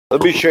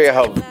Let me show you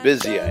how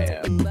busy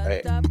I am.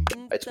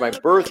 It's my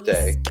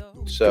birthday,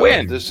 so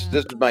When? This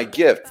is my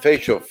gift,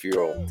 facial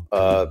fuel.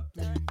 Yeah.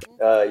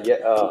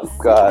 Oh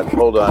God,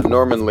 hold on.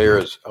 Norman Lear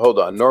is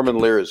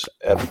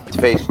at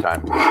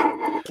FaceTime.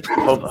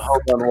 Hold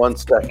on 1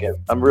 second.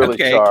 I'm really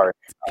Okay. sorry.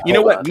 You know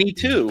Hold what? on. Me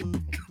too.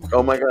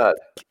 Oh my God.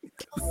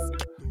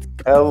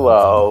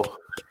 Hello.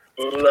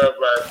 Love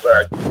my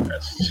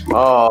breakfast.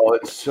 Oh,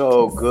 it's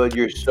so good.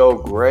 You're so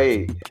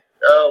great.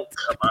 Oh,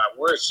 come on.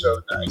 We're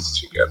so nice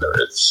together.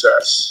 It's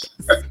us.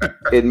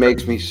 It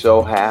makes me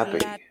so happy.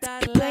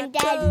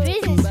 Granddad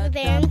Business with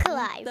Aaron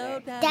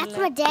Caliber. That's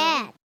my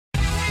dad.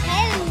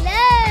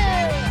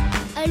 Hello!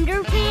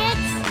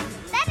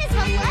 Underpants? That is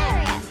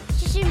hilarious.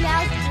 You should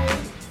mouth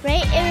to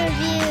rate and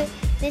review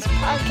this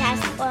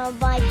podcast or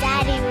my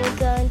daddy will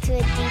go into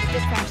a deep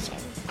depression.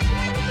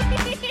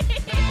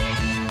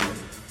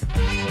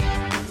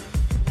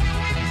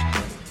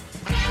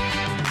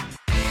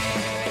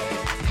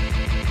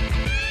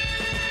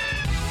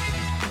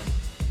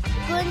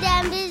 Going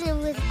down business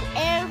with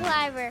Aaron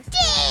Cliver.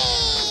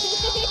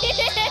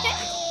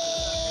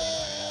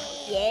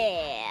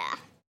 Yeah.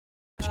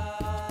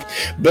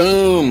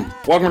 Boom.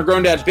 Welcome to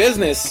Grown Dad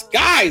Business.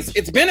 Guys,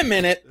 it's been a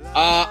minute.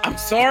 I'm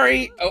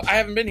sorry. I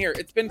haven't been here.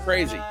 It's been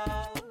crazy.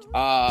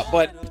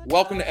 But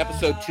welcome to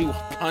episode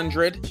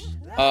 200.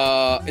 It's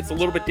a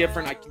little bit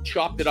different. I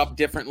chopped it up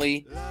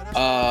differently.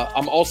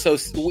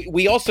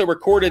 We also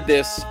recorded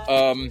this,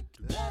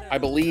 I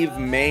believe,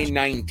 May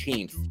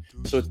 19th.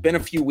 So it's been a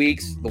few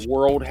weeks. The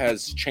world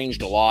has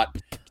changed a lot.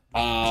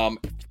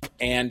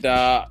 And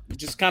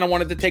just kind of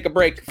wanted to take a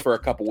break for a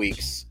couple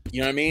weeks.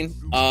 You know what I mean?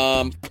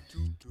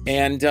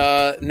 And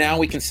now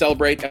we can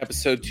celebrate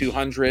episode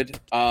 200,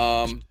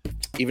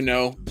 even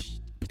though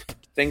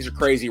things are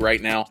crazy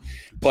right now.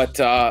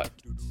 But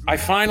I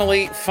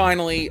finally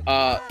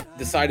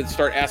decided to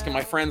start asking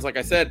my friends, like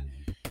I said,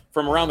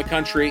 from around the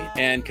country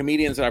and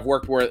comedians that I've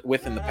worked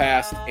with in the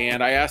past.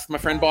 And I asked my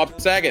friend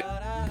Bob Saget.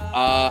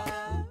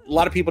 A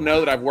lot of people know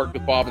that I've worked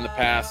with Bob in the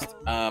past.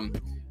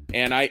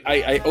 And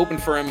I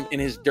opened for him in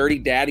his Dirty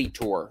Daddy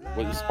tour,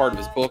 which was part of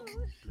his book.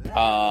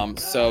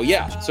 So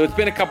it's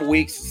been a couple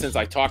weeks since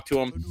I talked to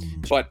him,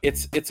 but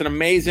it's an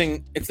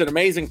amazing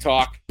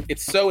talk.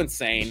 It's so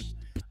insane.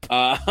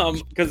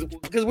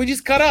 Because we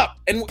just cut up,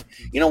 and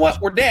you know what?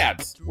 We're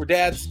dads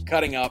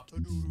cutting up.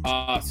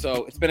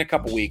 So it's been a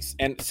couple weeks,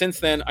 and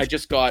since then I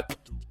just got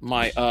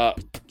my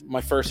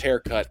first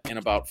haircut in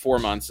about 4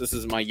 months. This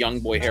is my young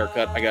boy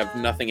haircut. I got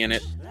nothing in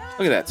it.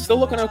 Look at that. Still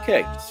looking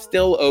okay.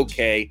 Still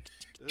okay.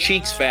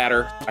 Cheeks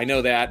fatter. I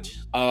know that.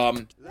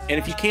 And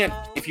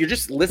if you're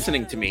just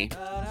listening to me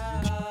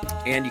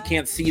and you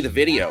can't see the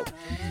video,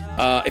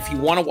 if you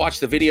want to watch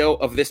the video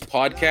of this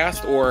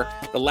podcast or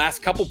the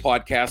last couple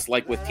podcasts,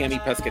 like with Tammy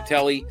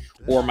Pescatelli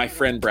or my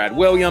friend Brad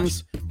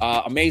Williams,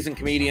 amazing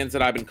comedians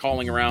that I've been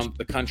calling around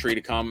the country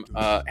to come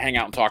hang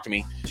out and talk to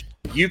me,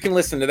 you can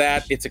listen to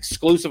that. It's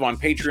exclusive on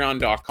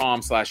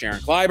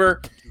patreon.com/Aaron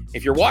Cliber.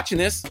 If you're watching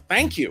this,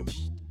 thank you.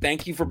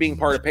 Thank you for being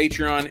part of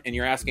Patreon. And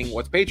you're asking,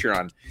 what's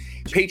Patreon?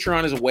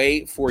 Patreon is a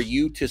way for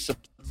you to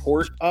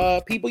support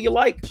people you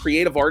like,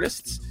 creative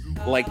artists,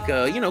 like,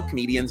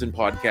 comedians and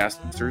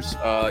podcasters.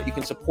 You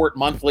can support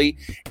monthly.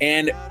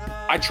 And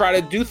I try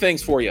to do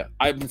things for you.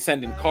 I've been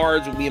sending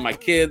cards with me and my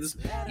kids.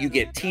 You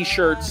get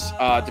T-shirts,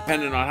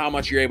 depending on how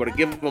much you're able to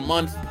give them a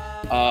month.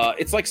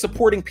 It's like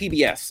supporting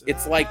PBS.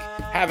 It's like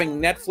having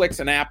Netflix,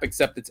 an app,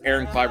 except it's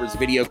Aaron Cliver's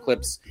video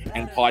clips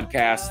and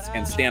podcasts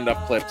and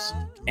stand-up clips.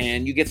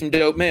 And you get some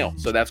dope mail.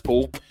 So that's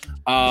cool.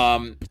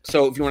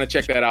 So if you want to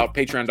check that out,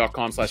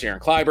 patreon.com/Aaron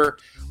Cliber.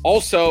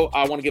 Also,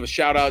 I want to give a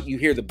shout out. You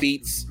hear the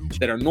beats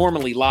that are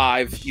normally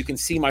live. You can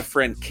see my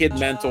friend Kid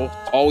Mental,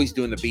 always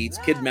doing the beats,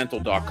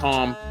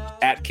 kidmental.com,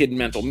 at Kid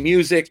Mental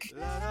Music.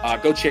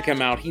 Go check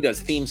him out. He does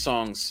theme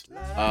songs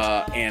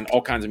and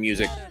all kinds of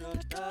music.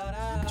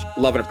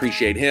 Love and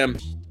appreciate him.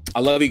 I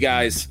love you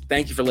guys.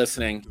 Thank you for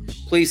listening.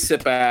 Please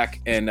sit back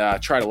and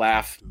try to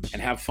laugh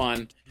and have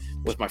fun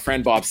with my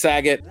friend Bob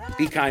Saget.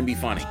 Be kind, be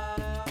funny.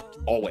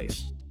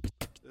 Always.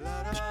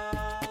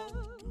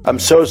 I'm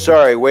so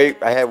sorry. Wait,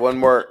 I had one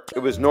more. It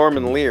was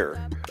Norman Lear.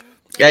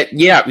 Yeah,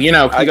 you got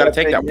to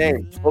take that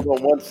name. Hold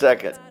on 1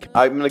 second.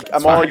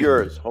 I'm all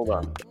yours. Hold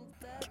on.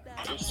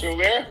 You still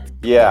there?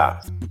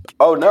 Yeah.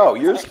 Oh no,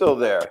 you're still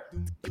there.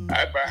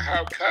 But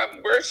how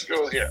come we're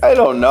still here? I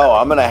don't know.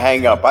 I'm gonna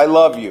hang up. I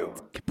love you.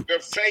 The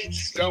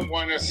fates don't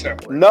want us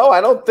separate. No, I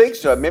don't think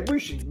so. Maybe we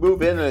should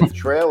move in a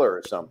trailer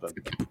or something.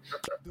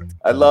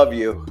 I love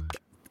you.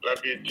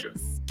 Love you too.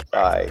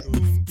 Bye.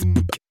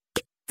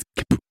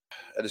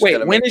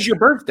 Wait, when is your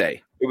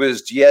birthday? It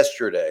was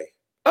yesterday.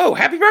 Oh,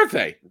 happy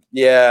birthday.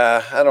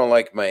 Yeah, I don't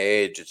like my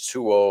age. It's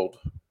too old.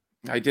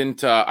 I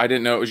didn't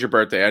know it was your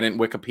birthday. I didn't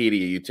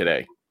Wikipedia you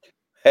today.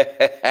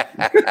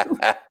 I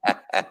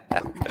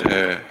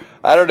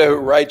don't know who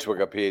writes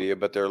Wikipedia,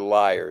 but they're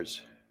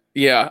liars.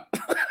 Yeah.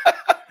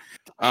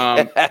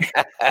 And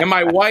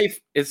my wife,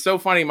 it's so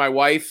funny. My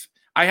wife,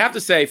 I have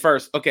to say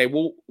first, okay,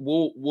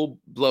 we'll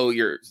blow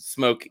your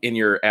smoke in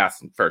your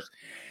ass first.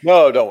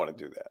 No, don't want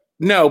to do that.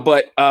 No,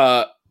 but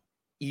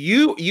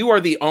you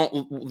are the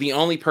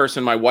only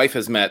person my wife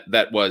has met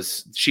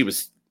she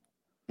was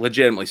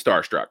legitimately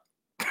starstruck.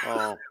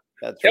 Oh,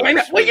 that's I really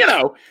know. sweet.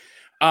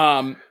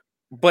 Well,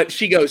 but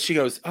she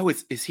goes, oh,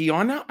 is he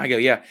on now? I go,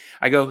 yeah.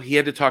 I go, he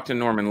had to talk to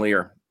Norman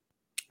Lear.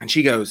 And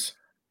she goes,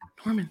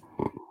 Norman.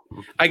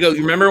 I go,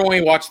 you remember when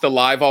we watched the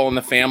Live All in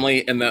the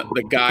Family and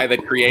the guy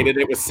that created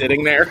it was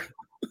sitting there?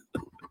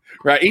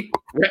 Right?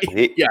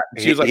 Yeah.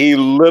 She was like, he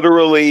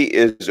literally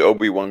is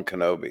Obi-Wan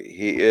Kenobi.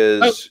 He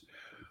is. Oh,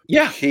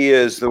 yeah. He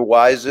is the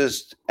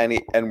wisest,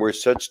 and we're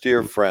such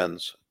dear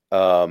friends.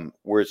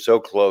 We're so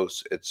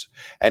close.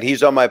 And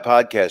he's on my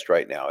podcast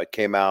right now. It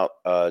came out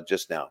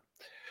just now.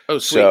 Oh,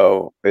 sweet.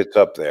 So it's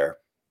up there.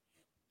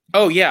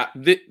 Oh, yeah.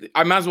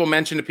 I might as well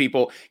mention to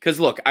people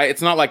because look,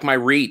 it's not like my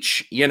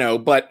reach,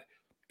 but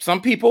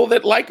some people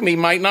that like me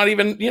might not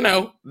even,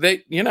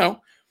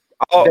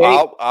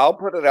 I'll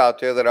put it out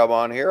there that I'm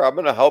on here. I'm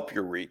going to help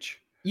your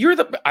reach. You're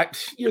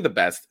the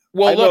best.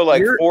 Well, I know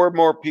like 4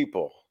 more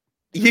people.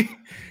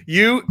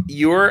 Your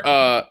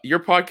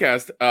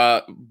podcast,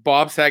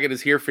 Bob Saget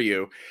is here for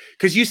you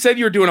because you said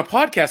you were doing a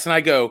podcast, and I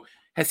go,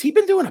 has he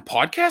been doing a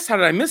podcast? How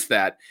did I miss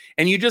that?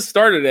 And you just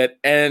started it,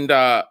 and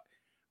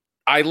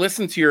I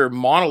listened to your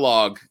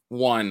monologue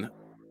one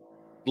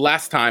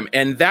last time,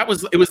 and it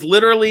was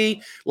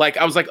literally like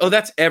I was like, oh,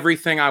 that's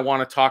everything I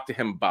want to talk to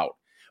him about.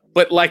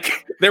 But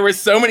like there were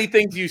so many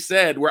things you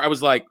said where I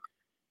was like,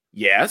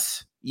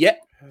 yes,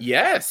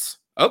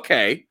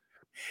 okay.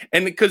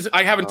 And because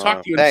I haven't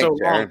talked to you in so long,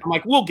 Aaron. I'm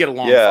like, we'll get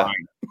along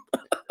fine.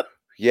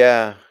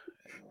 Yeah.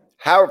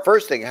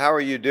 First thing, how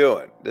are you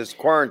doing? This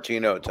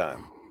Quarantino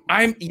time.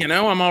 I'm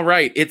all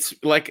right. It's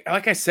like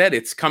I said,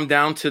 it's come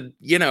down to,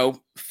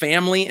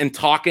 family and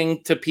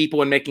talking to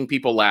people and making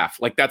people laugh.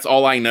 Like that's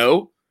all I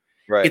know.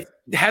 Right.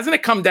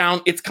 It's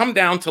come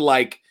down to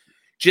like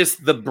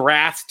just the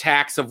brass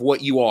tacks of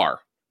what you are.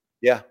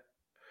 Yeah.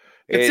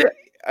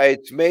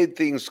 It's made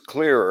things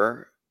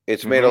clearer.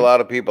 It's made a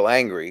lot of people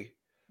angry.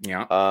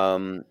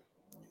 Yeah.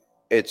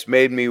 It's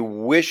made me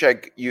wish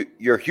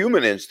your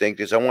human instinct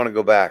is I want to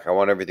go back. I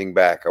want everything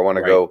back. I want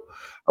to go.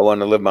 I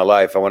want to live my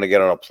life. I want to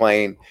get on a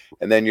plane.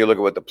 And then you look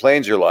at what the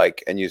planes are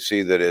like and you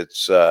see that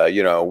it's,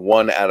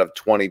 1 out of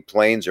 20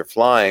 planes are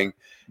flying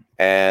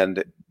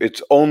and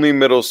it's only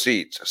middle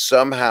seats.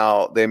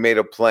 Somehow they made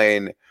a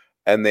plane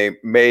and they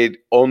made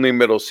only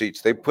middle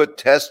seats. They put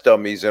test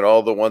dummies in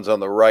all the ones on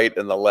the right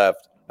and the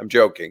left. I'm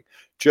joking.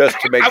 Just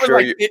to make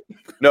sure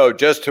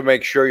just to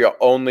make sure you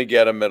only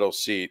get a middle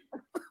seat.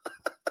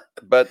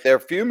 But they're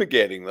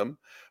fumigating them.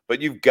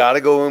 But you've got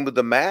to go in with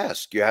the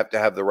mask. You have to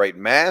have the right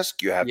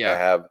mask. You have to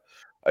have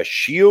a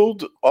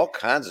shield, all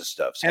kinds of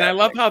stuff. And I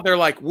love how they're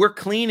like, we're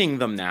cleaning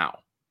them now.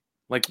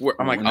 Like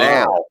I'm like,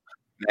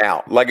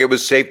 now, like it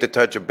was safe to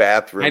touch a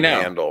bathroom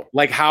handle.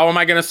 Like, how am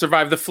I going to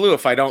survive the flu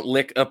if I don't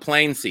lick a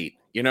plane seat?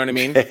 You know what I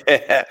mean?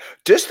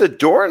 Just the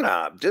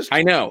doorknob.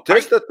 I know.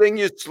 Just the thing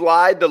you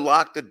slide to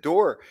lock the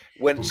door.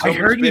 When I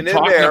heard you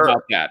talking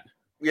about that.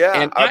 Yeah,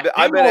 and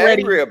I've been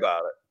angry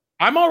about it.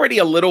 I'm already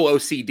a little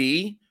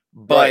OCD,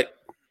 but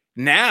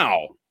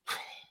now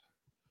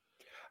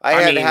I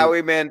had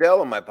Howie Mandel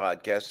on my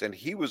podcast, and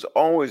he was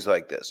always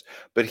like this.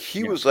 But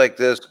he was like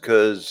this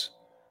because,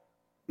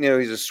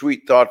 he's a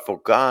sweet, thoughtful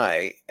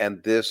guy,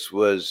 and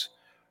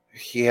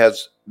he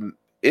has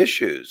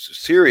issues,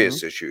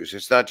 serious issues.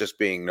 It's not just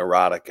being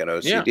neurotic and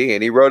OCD.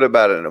 And he wrote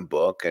about it in a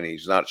book, and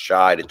he's not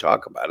shy to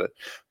talk about it.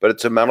 But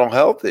it's a mental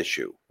health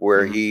issue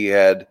where he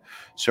had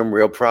some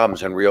real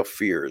problems and real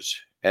fears.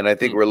 And I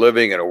think we're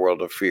living in a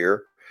world of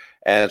fear.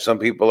 And some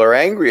people are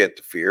angry at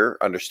the fear,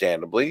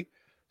 understandably.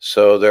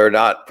 So they're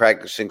not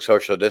practicing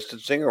social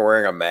distancing or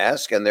wearing a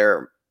mask, and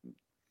they're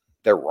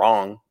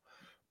wrong.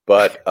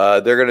 But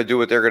they're going to do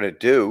what they're going to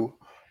do.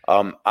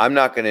 I'm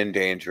not going to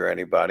endanger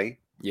anybody.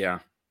 Yeah.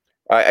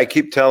 I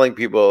keep telling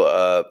people,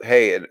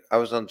 hey, and I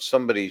was on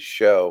somebody's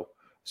show. I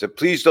said,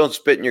 please don't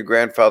spit in your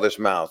grandfather's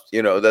mouth.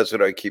 That's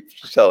what I keep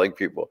telling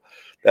people.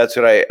 That's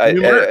what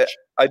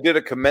I did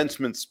a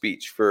commencement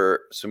speech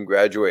for some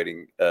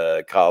graduating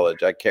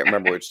college. I can't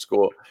remember which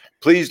school.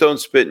 Please don't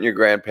spit in your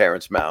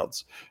grandparents'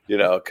 mouths,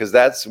 because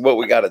that's what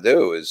we got to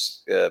do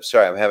is,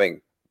 sorry, I'm having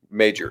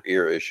major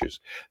ear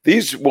issues.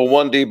 These will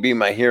one day be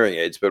my hearing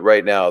aids, but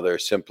right now they're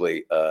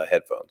simply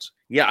headphones.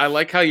 Yeah, I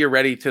like how you're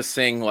ready to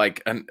sing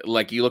like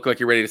you look like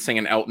you're ready to sing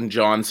an Elton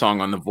John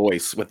song on The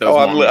Voice with those. Oh,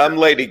 I'm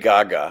Lady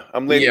Gaga.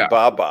 I'm Lady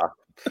Baba.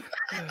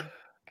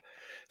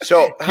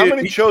 So, how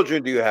many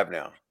children do you have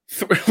now?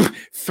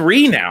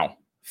 3 now.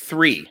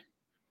 3. I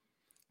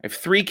have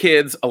 3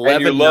 kids. 11.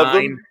 And you love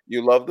 9. them?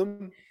 You love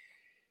them?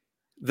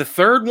 The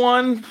third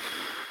one,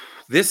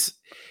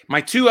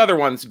 my 2 other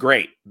ones,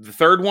 great. The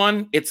third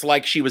one, it's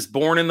like she was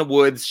born in the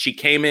woods. She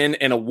came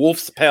in a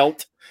wolf's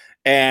pelt,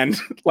 and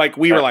like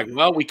we were like,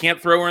 well, we can't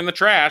throw her in the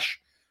trash.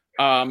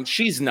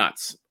 She's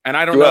nuts, and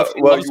I don't know.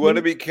 You want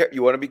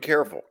to be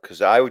careful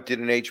because I did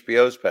an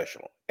HBO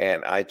special,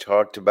 and I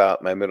talked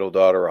about my middle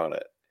daughter on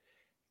it,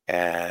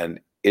 and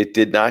it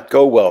did not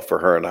go well for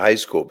her in high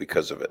school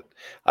because of it.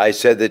 I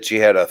said that she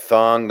had a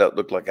thong that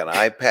looked like an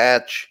eye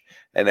patch,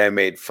 and I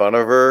made fun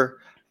of her.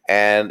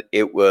 and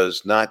it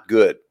was not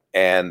good.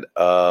 And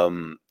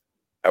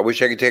I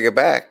wish I could take it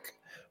back,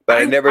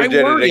 but I never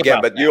did it again.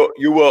 But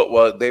you will.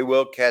 Well, they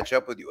will catch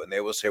up with you, and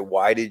they will say,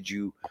 "Why did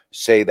you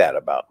say that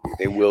about me?"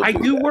 They will. I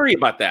do worry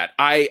about that.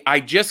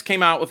 I just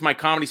came out with my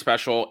comedy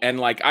special, and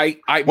like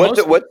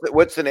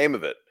what's the name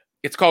of it?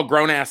 It's called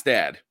Grown Ass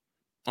Dad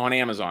on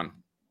Amazon.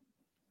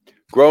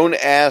 Grown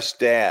Ass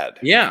Dad.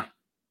 Yeah.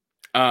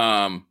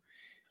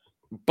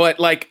 But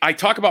like I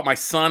talk about my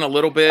son a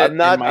little bit.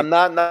 I'm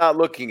not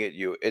looking at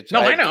you. It's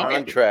I know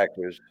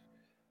contractors.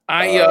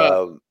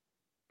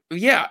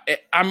 Yeah,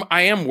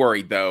 I am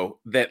worried though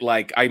that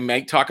like I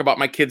might talk about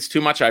my kids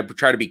too much. I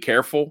try to be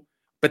careful.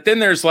 But then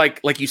there's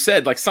like you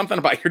said, like something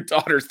about your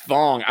daughter's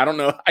thong. I don't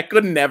know. I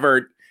could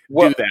never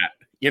do that.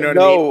 You know what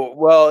I mean? No,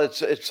 well,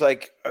 it's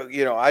like,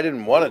 I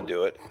didn't want to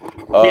do it.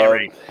 Yeah,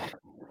 right.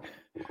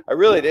 I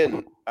really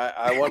didn't.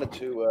 I wanted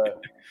to.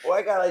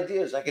 I got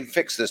ideas. I can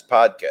fix this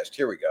podcast.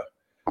 Here we go.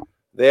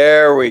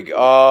 There we go.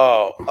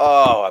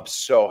 Oh, I'm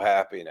so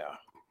happy now.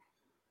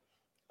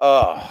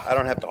 Oh, I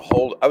don't have to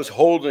hold. I was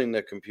holding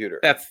the computer.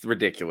 That's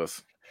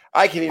ridiculous.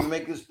 I can even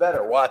make this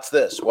better. Watch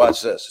this.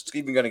 It's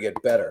even going to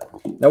get better.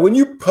 Now, when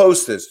you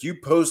post this, do you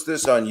post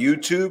this on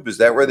YouTube? Is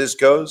that where this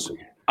goes?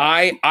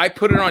 I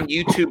put it on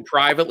YouTube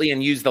privately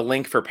and use the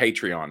link for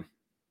Patreon.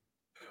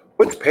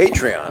 What's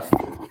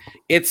Patreon?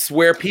 It's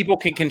where people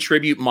can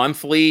contribute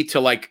monthly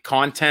to like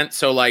content.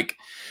 So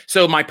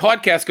my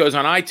podcast goes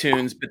on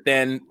iTunes, but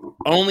then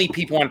only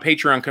people on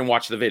Patreon can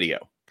watch the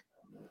video.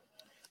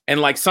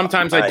 And like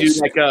sometimes I do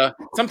like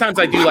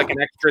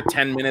an extra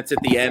 10 minutes at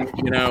the end,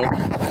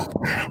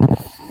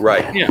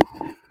 Right. Yeah.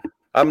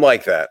 I'm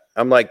like that.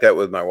 I'm like that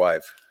with my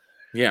wife.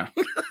 Yeah.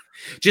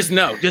 just 10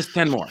 more.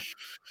 10 more.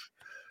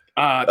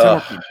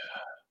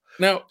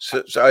 No.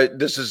 So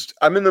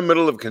I'm in the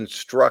middle of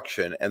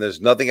construction and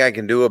there's nothing I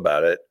can do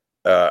about it.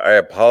 I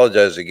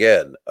apologize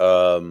again.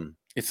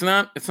 It's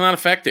not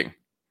affecting.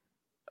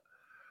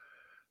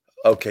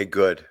 Okay,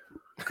 good.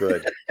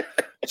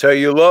 So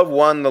you love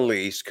one the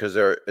least because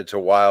it's a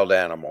wild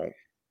animal.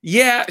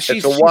 Yeah, it's a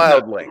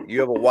wildling. You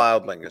have a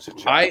wildling as a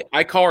child.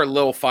 I call her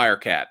Little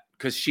Firecat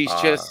because she's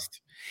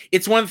just.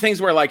 It's one of the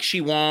things where like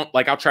she won't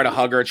like I'll try to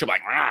hug her and she'll be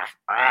like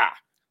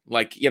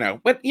like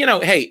but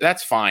hey,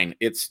 that's fine.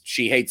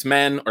 She hates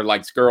men or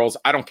likes girls.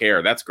 I don't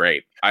care. That's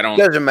great. It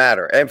doesn't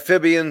matter.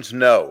 Amphibians,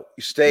 no.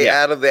 You stay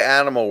out of the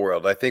animal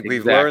world. I think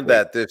we've learned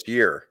that this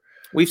year.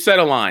 We've set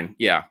a line.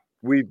 Yeah.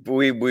 We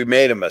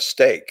made a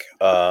mistake.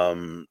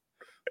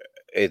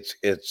 It's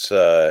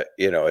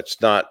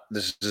not.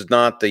 This is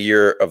not the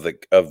year of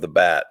the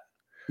bat.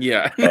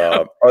 Yeah.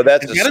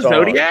 That's is that a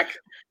Zodiac?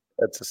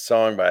 That's a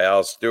song by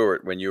Al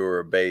Stewart. When you were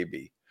a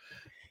baby.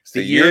 It's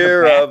the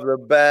year of the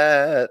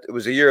bat. It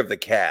was the year of the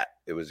cat.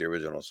 It was the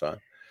original song.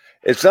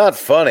 It's not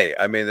funny.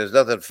 I mean, there's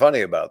nothing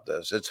funny about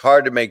this. It's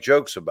hard to make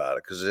jokes about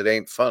it because it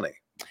ain't funny.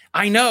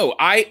 I know.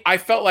 I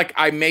felt like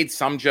I made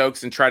some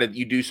jokes and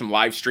you do some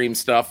live stream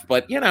stuff,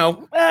 but you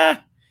can't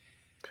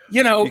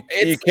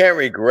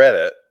regret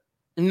it.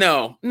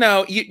 No,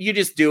 you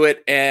just do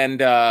it. And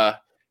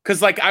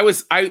because like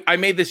I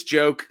made this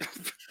joke.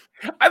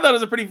 I thought it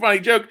was a pretty funny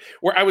joke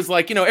where I was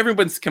like,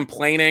 everyone's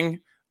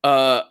complaining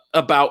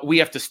about we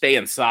have to stay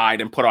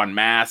inside and put on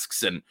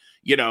masks and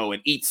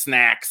and eat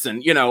snacks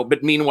and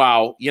but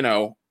meanwhile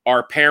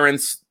our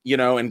parents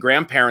and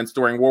grandparents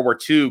during World War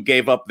II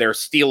gave up their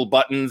steel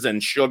buttons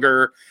and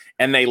sugar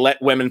and they let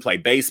women play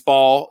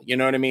baseball. You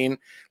know what I mean?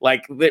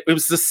 Like it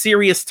was a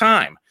serious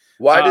time.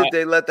 Why did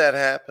they let that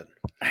happen?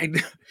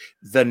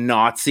 The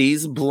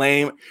Nazis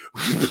blame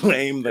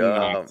the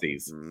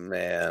Nazis.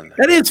 Man,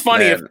 that is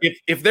funny.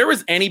 If there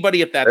was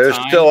anybody at that time,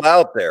 they're still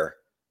out there.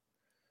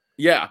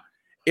 Yeah.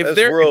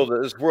 This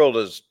world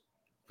is.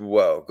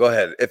 Whoa. Go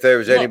ahead. If there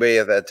was anybody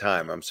at that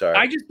time, I'm sorry.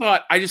 I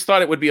just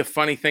thought it would be a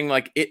funny thing.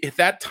 Like at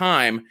that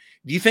time,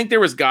 do you think there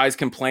was guys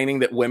complaining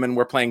that women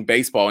were playing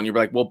baseball, and you're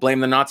like, well, blame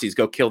the Nazis,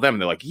 go kill them?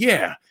 And they're like,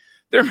 yeah.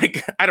 They're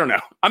making. I don't know.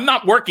 I'm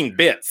not working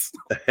bits.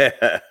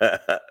 Yeah,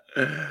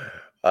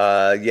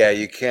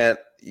 you can't.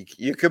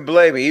 You can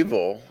blame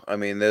evil. I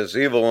mean, there's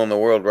evil in the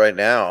world right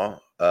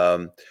now,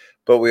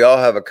 but we all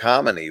have a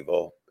common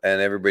evil, and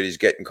everybody's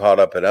getting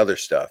caught up in other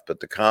stuff. But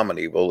the common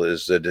evil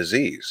is the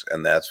disease,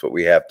 and that's what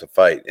we have to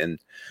fight and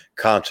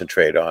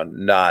concentrate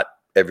on. Not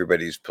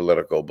everybody's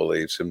political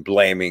beliefs and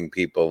blaming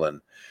people,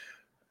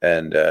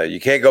 and you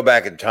can't go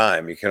back in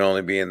time. You can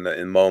only be in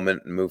the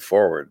moment and move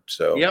forward.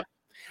 So, yep.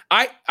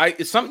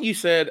 Something you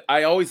said.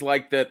 I always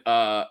liked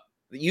that.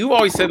 You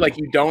always said like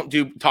you don't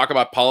talk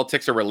about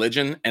politics or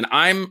religion, and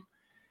I'm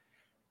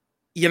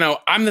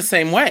the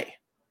same way.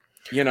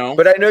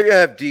 But I know you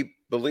have deep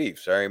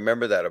beliefs. I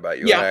remember that about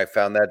you, yeah. And I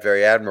found that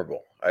very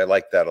admirable. I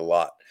like that a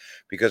lot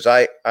because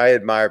I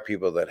admire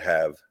people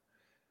that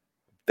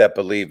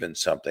believe in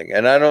something,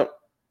 and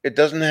it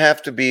doesn't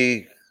have to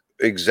be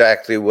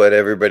exactly what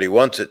everybody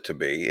wants it to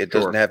be. It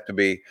doesn't have to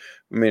be.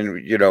 I mean,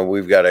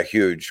 we've got a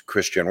huge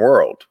Christian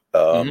world,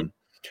 and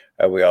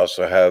we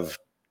also have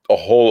a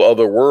whole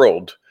other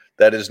world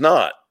that is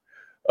not.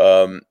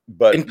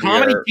 But And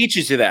comedy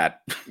teaches you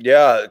that.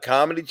 Yeah,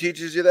 comedy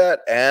teaches you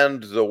that,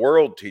 and the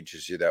world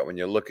teaches you that when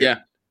you look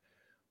at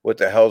what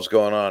the hell's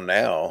going on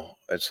now.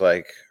 It's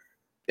like,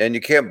 and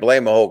you can't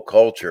blame a whole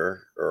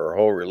culture or a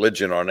whole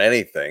religion on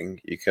anything.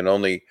 You can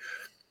only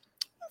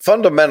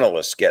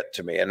fundamentalists get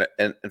to me, and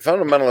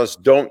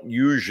fundamentalists don't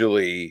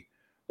usually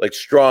like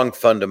strong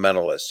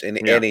fundamentalists in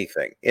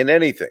anything.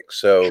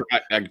 So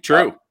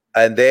true.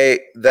 And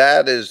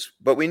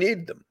but we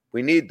need them.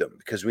 We need them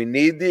because we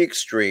need the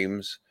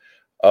extremes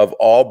of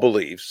all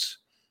beliefs.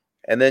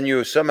 And then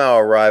you somehow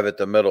arrive at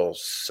the middle.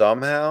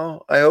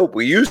 Somehow, I hope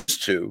we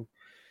used to.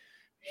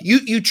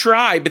 You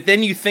try, but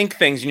then you think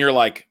things and you're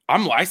like,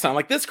 I sound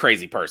like this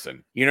crazy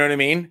person. You know what I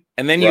mean?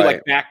 And then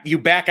you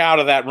back out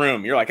of that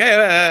room. You're like, hey,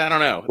 I don't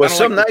know. Well,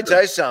 some nights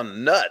I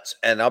sound nuts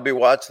and I'll be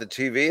watching the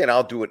TV and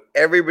I'll do what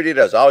everybody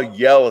does. I'll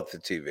yell at the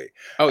TV.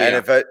 Oh, and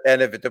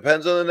if it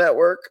depends on the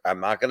network,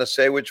 I'm not going to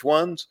say which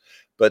ones,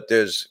 but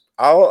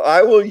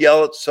I will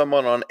yell at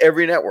someone on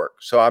every network.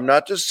 So I'm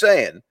not just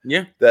saying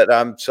that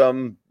I'm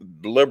some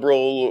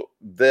liberal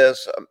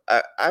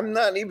I'm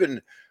not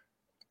even.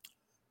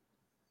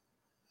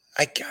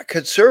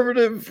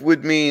 Conservative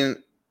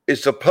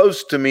is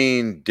supposed to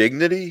mean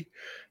dignity,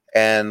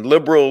 and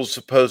liberal is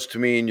supposed to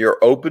mean you're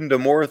open to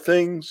more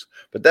things,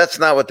 but that's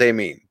not what they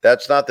mean.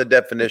 That's not the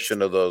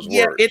definition of those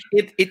words.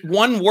 It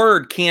one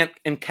word can't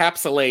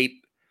encapsulate.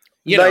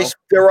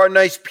 There are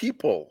nice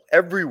people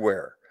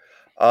everywhere,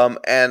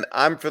 and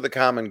I'm for the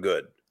common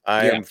good.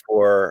 I am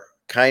for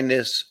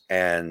kindness,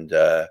 and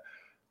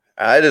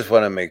I just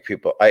want to make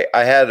people. I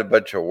had a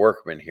bunch of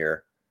workmen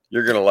here.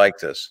 You're gonna like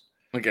this.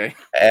 Okay.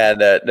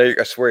 And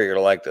I swear you're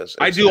going to like this.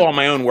 I do all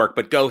my own work,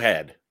 but go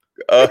ahead.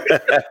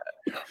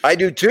 I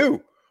do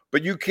too.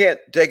 But you can't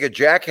take a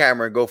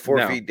jackhammer and go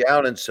 4 feet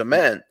down in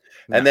cement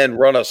and then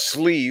run a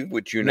sleeve,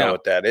 which you know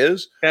what that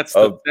is. That's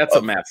a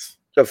mess.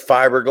 The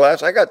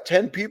fiberglass. I got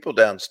 10 people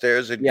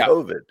downstairs in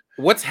COVID.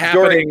 What's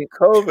happening? During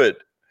COVID.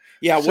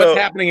 Yeah, what's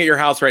happening at your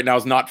house right now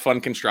is not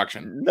fun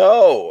construction.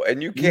 No,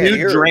 and you can't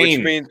hear drain. it,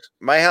 which means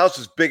my house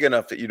is big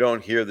enough that you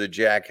don't hear the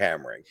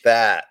jackhammering.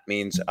 That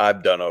means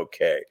I've done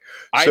okay.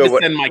 I had to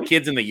send my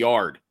kids in the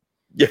yard.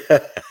 Yeah,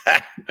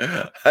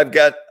 I've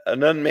got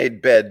an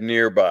unmade bed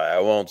nearby. I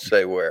won't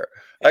say where.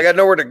 I got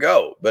nowhere to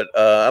go, but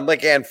I'm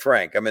like Anne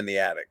Frank. I'm in the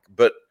attic.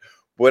 But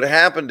what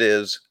happened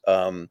is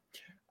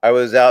I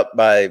was out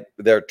by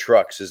their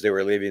trucks as they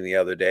were leaving the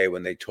other day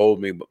when they told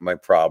me what my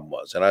problem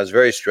was. And I was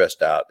very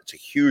stressed out. It's a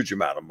huge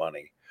amount of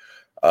money.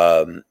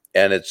 And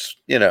it's,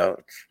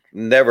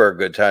 never a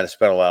good time to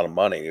spend a lot of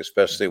money,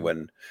 especially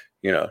when,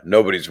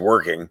 nobody's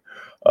working.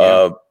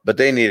 But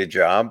they need a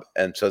job.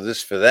 And so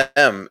this for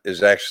them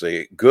is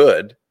actually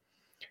good.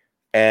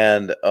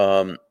 And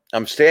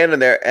I'm standing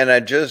there and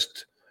I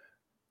just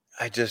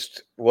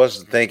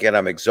wasn't thinking.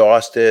 I'm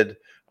exhausted.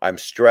 I'm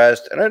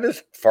stressed. And I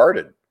just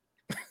farted.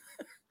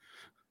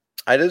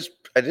 I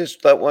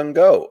just let one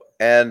go,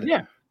 and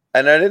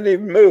I didn't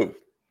even move.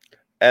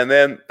 And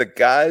then the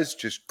guys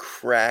just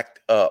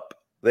cracked up.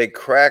 They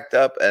cracked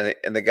up,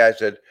 and the guy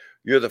said,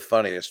 "You're the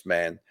funniest,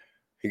 man."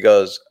 He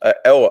goes,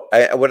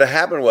 what had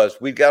happened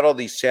was we got all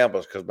these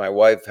samples because my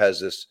wife has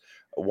this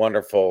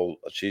wonderful.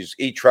 She's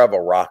Eat Travel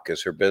Rock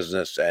is her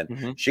business,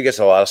 and she gets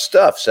a lot of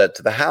stuff sent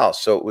to the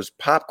house. So it was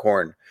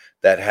popcorn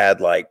that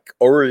had like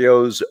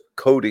Oreos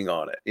coating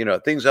on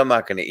it, things I'm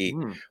not going to eat.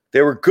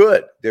 They were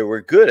good.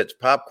 It's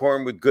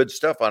popcorn with good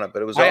stuff on it,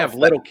 but it was. I have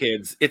little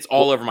kids. It's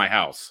all over my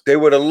house. They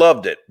would have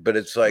loved it, but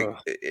it's like,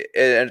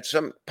 and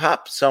some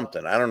pop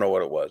something. I don't know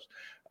what it was.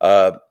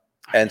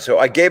 And so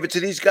I gave it to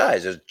these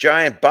guys as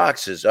giant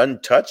boxes,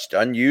 untouched,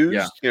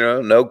 unused,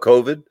 no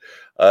COVID.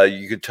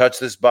 You could touch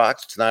this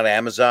box. It's not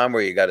Amazon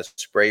where you got to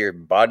spray your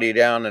body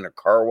down in a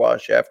car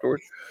wash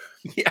afterwards.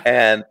 Yeah.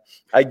 And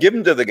I give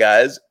them to the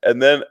guys,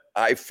 and then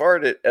I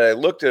farted, and I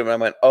looked at them, and I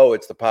went, "Oh,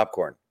 it's the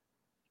popcorn."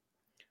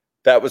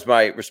 That was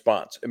my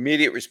response,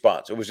 immediate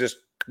response. It was just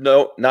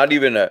not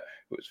even it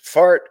was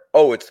fart.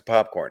 Oh, it's the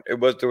popcorn. There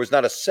was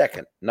not a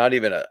second, not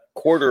even a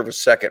quarter of a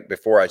second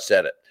before I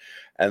said it,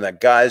 and the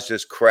guys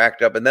just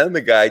cracked up. And then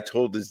the guy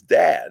told his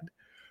dad,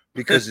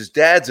 because his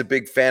dad's a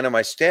big fan of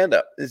my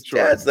stand-up. His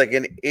dad's like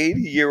an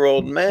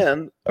 80-year-old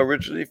man,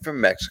 originally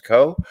from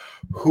Mexico,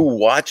 who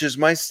watches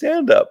my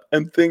stand-up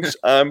and thinks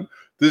I'm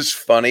this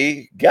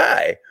funny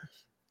guy.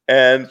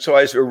 And so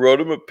I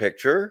wrote him a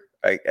picture.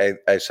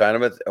 I signed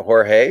him with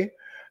Jorge,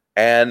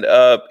 and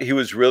he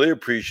was really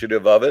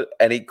appreciative of it.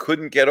 And he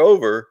couldn't get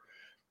over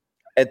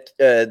that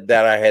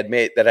I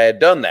had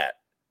done that.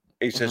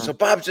 He said, "So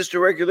Bob's just a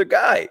regular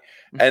guy,"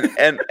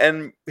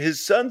 and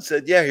his son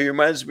said, "Yeah, he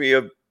reminds me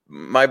of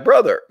my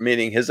brother,"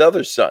 meaning his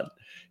other son.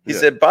 He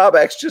said, "Bob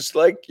acts just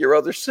like your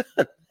other son,"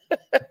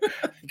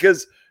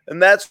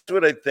 and that's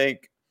what I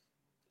think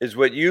is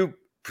what you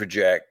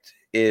project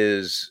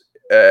is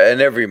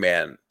an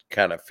everyman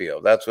kind of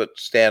feel. That's what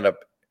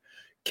stand-up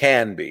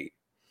can be.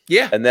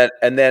 Yeah. And then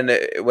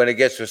when it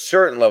gets to a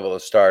certain level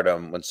of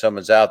stardom, when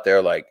someone's out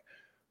there, like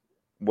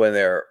when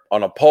they're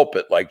on a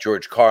pulpit, like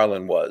George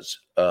Carlin was,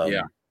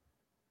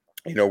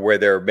 where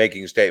they're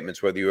making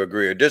statements, whether you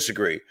agree or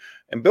disagree.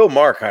 And Bill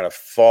Maher kind of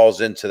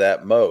falls into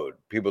that mode.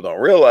 People don't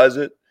realize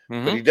it,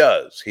 but he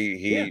does.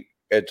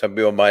 And some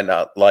people might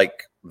not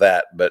like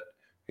that, but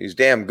he's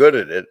damn good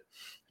at it.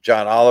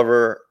 John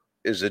Oliver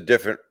is a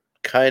different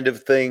kind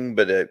of thing,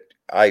 but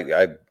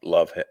I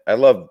love him.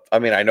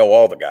 I know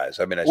all the guys.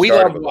 We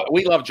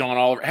love John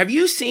Oliver. Have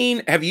you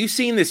seen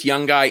this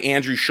young guy,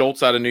 Andrew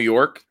Schultz, out of New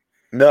York?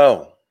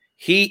 No.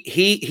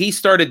 He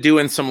started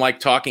doing some like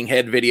talking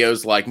head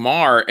videos like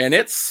Maher, and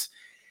he's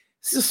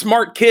a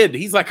smart kid.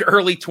 He's like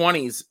early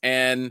 20s,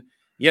 and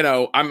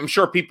I'm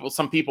sure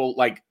some people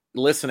like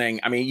listening.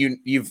 I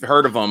mean, you've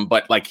heard of him,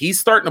 but like he's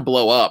starting to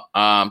blow up.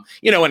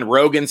 And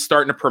Rogan's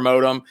starting to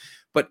promote him.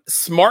 But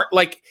smart,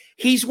 like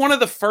he's one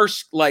of the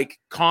first like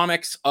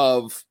comics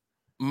of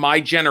my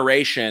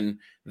generation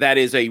that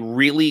is a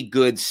really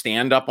good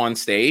stand-up on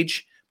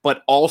stage,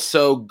 but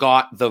also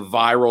got the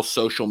viral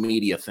social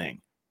media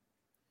thing.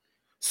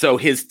 So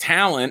his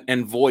talent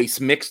and voice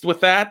mixed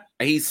with that,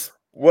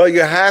 well,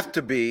 you have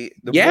to be.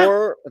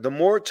 The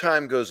more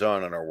time goes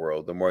on in our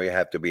world, the more you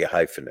have to be a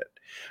hyphenate.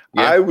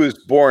 Yeah. I was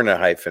born a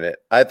hyphenate.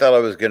 I thought I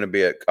was going to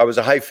be I was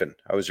a hyphen.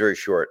 I was very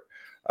short.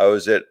 I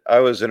was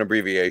an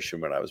abbreviation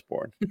when I was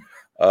born.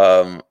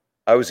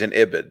 I was an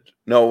IBID.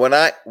 No, when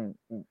I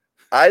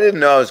didn't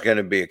know I was going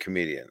to be a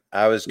comedian.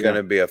 I was going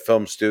to be a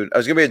film student. I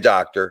was going to be a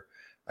doctor.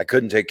 I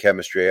couldn't take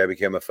chemistry. I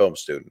became a film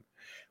student.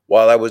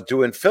 While I was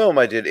doing film,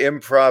 I did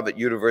improv at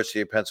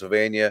University of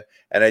Pennsylvania,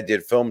 and I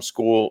did film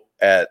school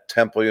at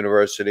Temple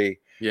University.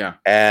 Yeah.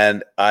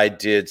 And I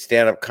did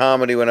stand-up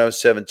comedy when I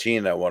was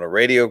 17. I won a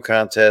radio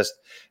contest.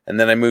 And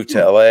then I moved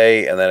to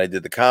LA, and then I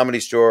did the Comedy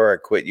Store. I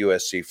quit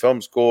USC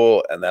Film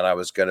School, and then I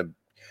was going to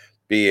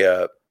be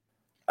I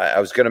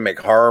was going to make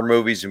horror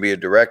movies and be a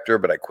director,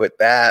 but I quit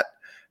that.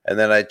 And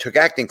then I took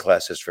acting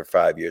classes for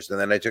 5 years, and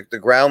then I took the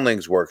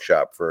Groundlings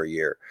workshop for a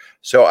year.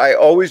 So I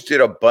always did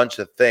a bunch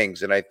of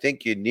things, and I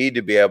think you need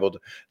to be able to,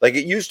 like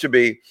it used to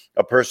be,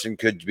 a person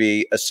could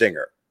be a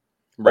singer,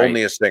 right.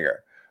 Only a singer.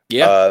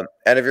 Yeah.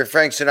 And if you're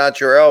Frank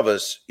Sinatra or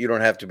Elvis, you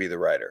don't have to be the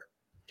writer.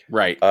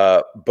 Right.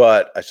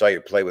 But I saw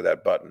you play with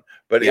that button.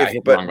 But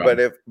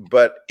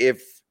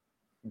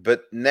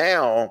but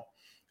now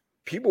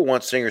people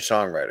want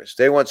singer-songwriters.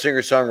 They want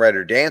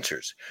singer-songwriter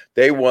dancers.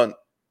 They want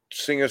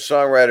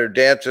singer-songwriter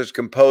dancers,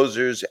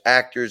 composers,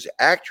 actors,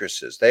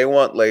 actresses. They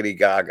want Lady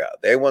Gaga.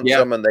 They want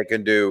someone that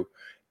can do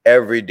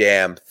every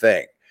damn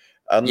thing.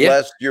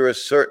 Unless you're a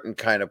certain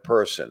kind of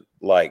person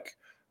like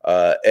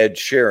Ed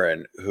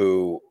Sheeran,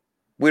 who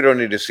we don't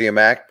need to see him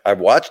act. I've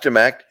watched him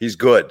act. He's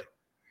good.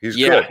 He's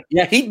good.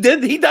 Yeah, he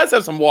did. He does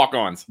have some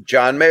walk-ons.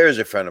 John Mayer is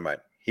a friend of mine.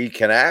 He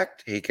can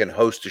act. He can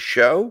host a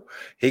show.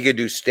 He can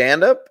do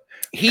stand-up.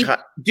 I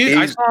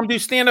saw him do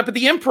stand-up at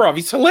the Improv.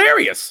 He's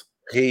hilarious.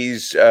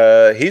 He's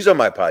on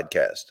my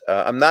podcast.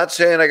 I'm not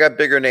saying I got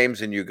bigger names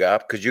than you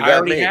got, because you got I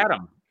already me. had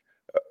him.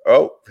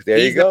 There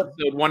you go.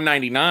 Episode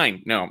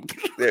 199. No.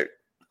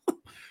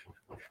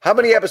 How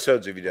many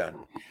episodes have you done?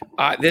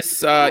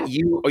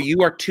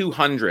 You are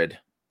 200.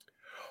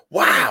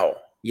 Wow.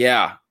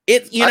 Yeah.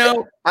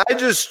 I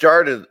just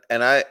started,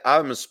 and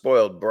I'm a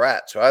spoiled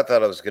brat, so I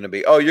thought I was going to be,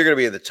 you're going to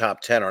be in the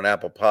top 10 on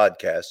Apple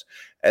Podcasts.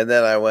 And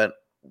then I went,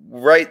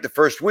 right the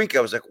first week,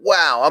 I was like,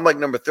 wow, I'm like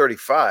number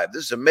 35.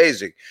 This is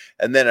amazing.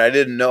 And then I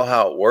didn't know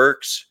how it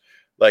works.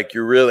 Like,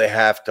 you really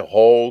have to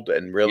hold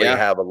and really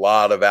have a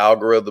lot of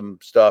algorithm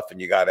stuff,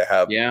 and you got to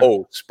have,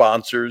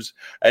 sponsors.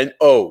 And,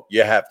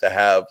 you have to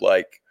have,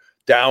 like,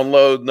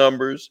 download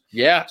numbers.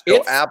 Yeah.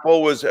 So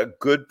Apple was a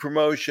good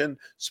promotion.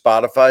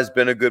 Spotify's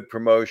been a good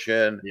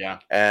promotion. Yeah.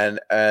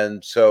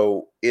 And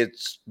so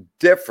it's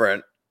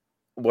different,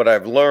 what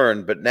I've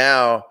learned, but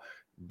now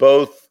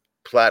both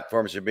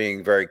platforms are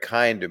being very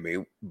kind to me.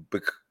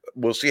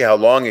 We'll see how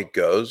long it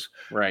goes.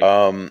 Right.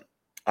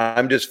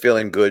 I'm just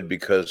feeling good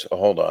because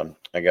hold on.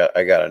 I got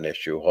an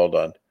issue. Hold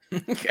on.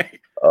 Okay.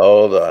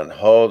 Hold on.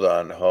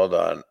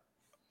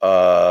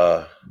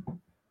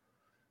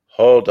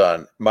 Hold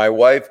on. My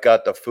wife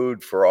got the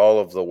food for all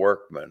of the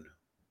workmen.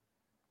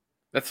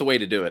 That's the way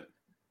to do it.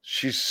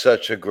 She's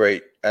such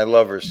I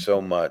love her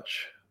so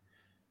much.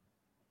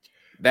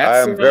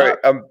 That's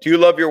do you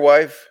love your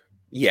wife?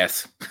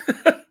 Yes.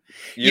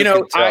 You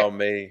can tell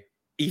me.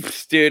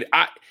 Dude,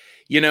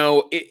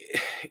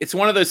 it's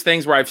one of those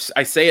things where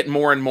I say it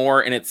more and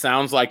more, and it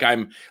sounds like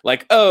I'm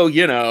like,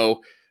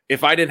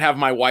 if I didn't have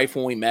my wife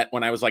when we met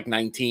when I was like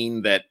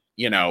 19, that,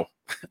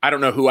 I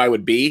don't know who I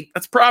would be.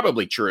 That's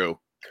probably true.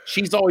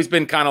 She's always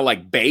been kind of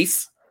like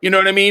base. You know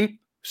what I mean?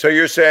 So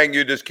you're saying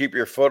you just keep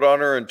your foot on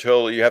her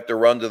until you have to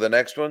run to the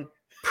next one?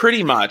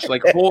 Pretty much.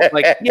 Like a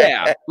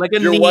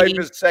your wife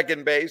is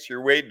second base.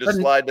 You're waiting to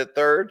slide to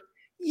third?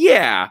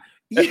 Yeah.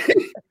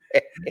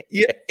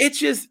 It's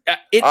just.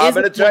 I'm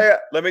going to tell you.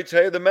 Let me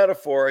tell you the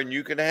metaphor, and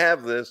you can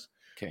have this.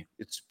 Okay.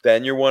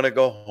 Then you want to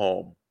go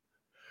home.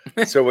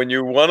 So when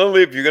you want to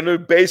leave, you're going to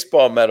do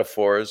baseball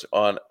metaphors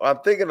on. I'm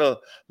thinking of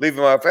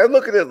leaving my. I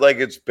look at it like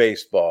it's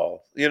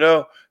baseball.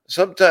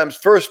 Sometimes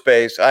first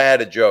base. I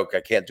had a joke. I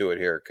can't do it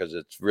here because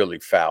it's really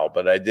foul.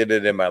 But I did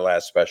it in my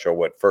last special.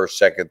 What first,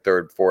 second,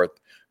 third, fourth,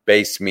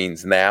 base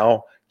means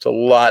now. It's a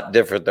lot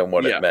different than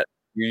what Yeah. it meant.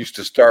 You used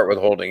to start with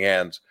holding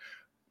hands.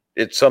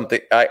 It's something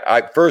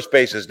first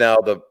base is now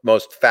the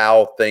most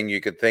foul thing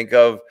you could think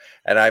of.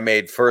 And I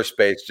made first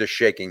base just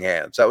shaking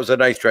hands. That was a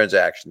nice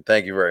transaction.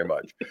 Thank you very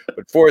much.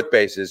 But fourth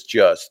base is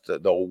just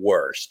the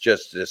worst,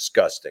 just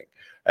disgusting.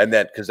 And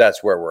then, because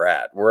that's where we're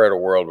at. We're at a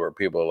world where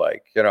people are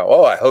like,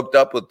 oh, I hooked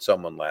up with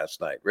someone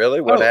last night. Really?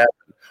 What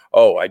happened?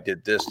 Oh, I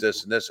did this,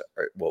 this, and this.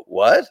 Well,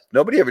 what?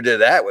 Nobody ever did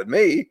that with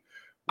me.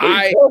 What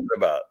are you talking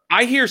about?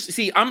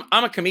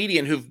 I'm a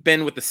comedian who's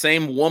been with the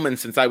same woman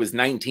since I was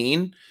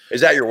 19.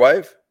 Is that your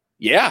wife?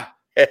 Yeah.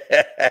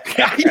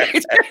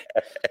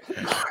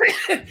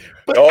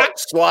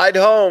 Slide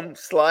home.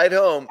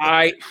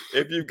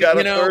 If you've got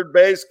a third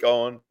base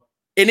going.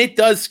 And it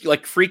does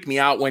like freak me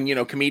out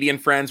when, comedian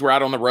friends were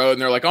out on the road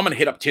and they're like, I'm going to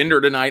hit up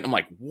Tinder tonight. I'm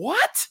like,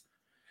 what?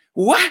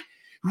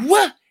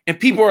 And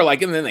people are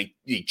like, and then they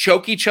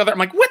choke each other. I'm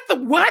like,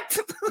 what?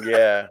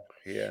 Yeah.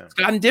 It's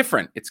gotten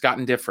different.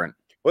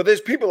 Well,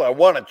 there's people I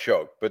want to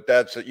choke, but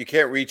you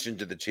can't reach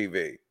into the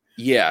TV.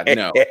 Yeah,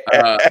 no.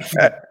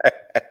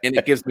 And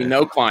it gives me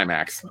no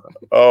climax.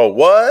 Oh,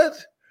 what?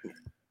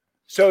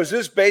 So is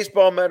this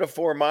baseball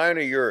metaphor mine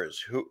or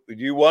yours? Who do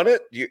you want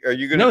it? Are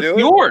you going to do it?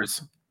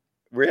 Yours.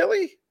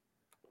 Really?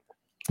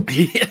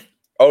 Yeah.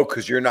 Oh,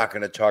 because you're not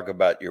going to talk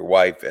about your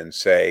wife and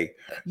say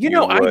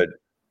you would.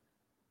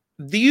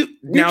 We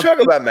talk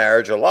about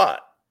marriage a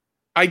lot.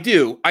 I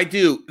do.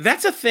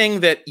 That's a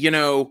thing that,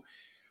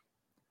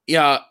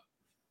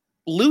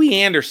 Louis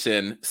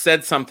Anderson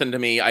said something to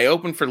me. I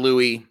opened for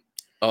Louis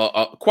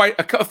quite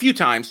a few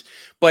times,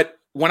 but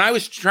when I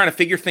was trying to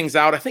figure things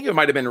out, I think it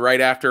might have been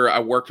right after I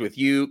worked with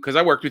you, because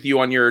I worked with you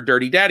on your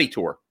Dirty Daddy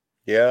tour.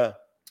 Yeah.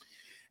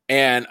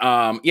 And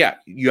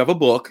you have a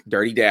book,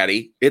 Dirty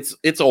Daddy.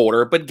 It's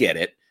older, but get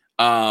it.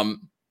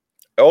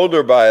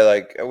 Older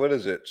by what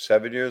is it?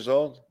 7 years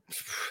old?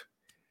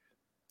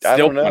 I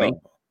don't know. 20.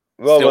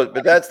 Well,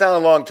 but that's not a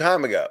long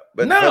time ago.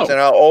 But no. Depends on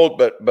how old.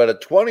 But a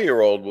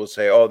 20-year-old will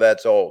say, "Oh,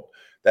 that's old.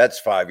 That's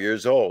 5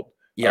 years old."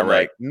 Yeah, I'm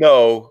right. Like,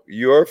 no,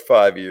 you're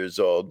 5 years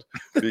old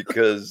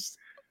because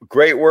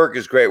great work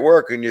is great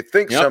work, and you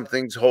think some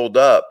things hold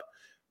up.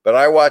 But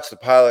I watched the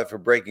pilot for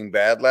Breaking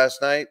Bad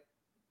last night,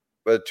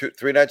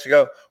 3 nights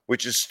ago,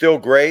 which is still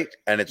great,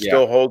 and it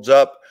still holds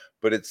up.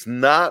 But it's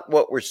not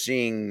what we're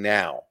seeing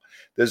now.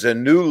 There's a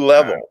new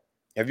level.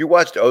 Have you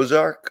watched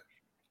Ozark?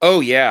 Oh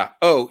yeah.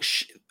 Oh,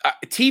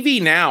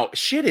 TV now,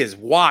 shit is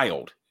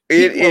wild.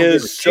 It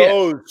is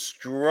so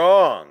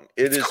strong.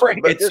 It's great.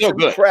 It's so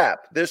good.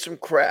 There's some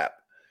crap.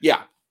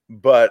 Yeah.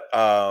 But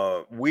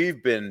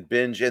we've been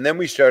binge, and then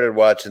we started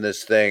watching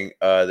this thing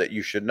that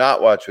you should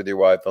not watch with your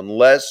wife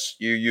unless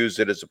you use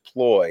it as a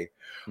ploy.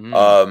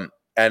 And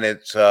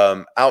it's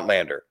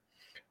Outlander.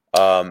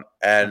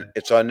 And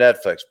it's on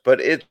Netflix, but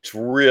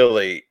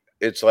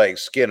it's like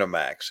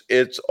Skinamax.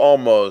 It's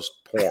almost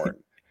porn.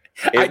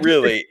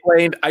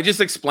 I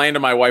just explained to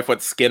my wife what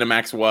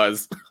Skinamax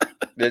was.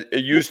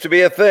 It used to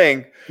be a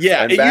thing.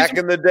 Yeah. And back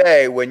in the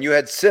day when you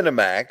had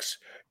Cinemax,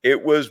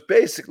 it was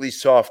basically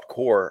soft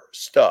core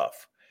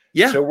stuff.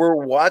 Yeah. So we're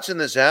watching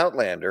this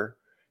Outlander,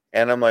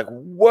 and I'm like,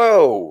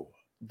 whoa,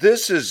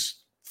 this is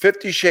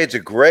 50 Shades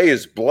of Grey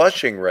is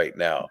blushing right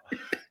now.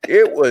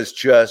 It was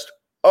just,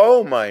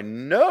 oh my,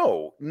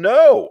 no,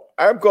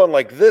 I'm going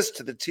like this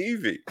to the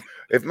TV.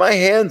 If my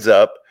hand's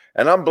up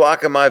and I'm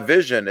blocking my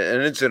vision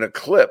and it's an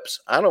eclipse,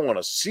 I don't want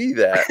to see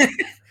that.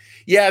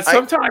 Yeah,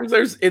 sometimes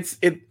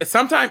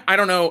sometimes I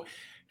don't know,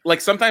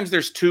 like sometimes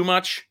there's too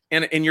much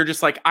and you're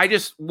just like,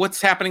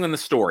 what's happening in the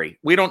story?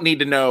 We don't need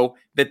to know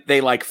that they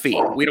like feet.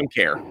 We don't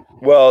care.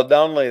 Well, not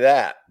only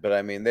that, but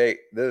I mean,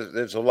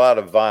 there's a lot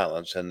of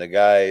violence, and the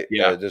guy,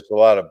 there's a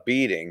lot of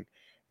beating,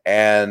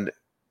 and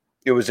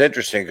it was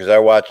interesting because I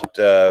watched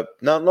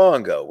not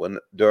long ago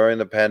during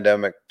the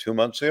pandemic, 2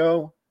 months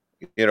ago,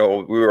 we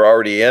were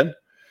already in.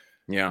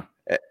 Yeah.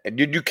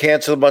 Did you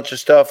cancel a bunch of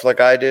stuff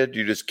like I did?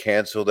 You just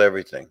canceled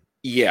everything.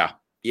 Yeah.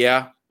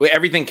 Well,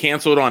 everything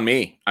canceled on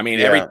me. I mean,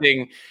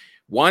 everything.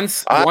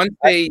 Once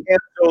they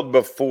canceled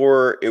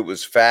before it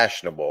was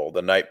fashionable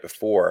the night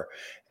before,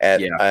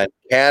 and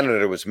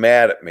Canada was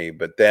mad at me,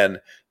 but then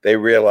they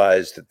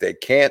realized that they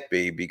can't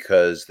be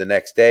because the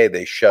next day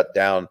they shut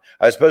down.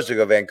 I was supposed to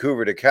go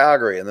Vancouver to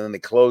Calgary, and then they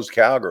closed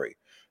Calgary.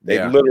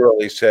 They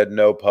literally said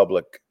no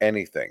public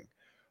anything,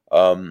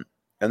 and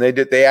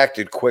they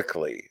acted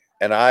quickly.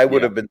 And I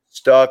would have been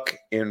stuck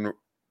in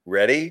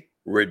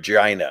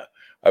Regina.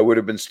 I would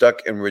have been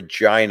stuck in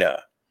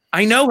Regina.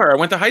 I know her. I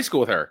went to high school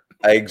with her.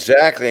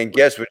 Exactly. And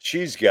guess what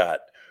she's got?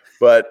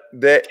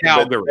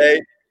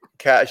 Calgary.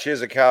 She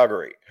has a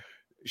Calgary.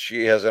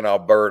 She has an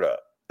Alberta,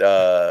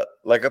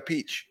 like a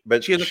peach.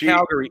 But she has a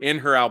Calgary in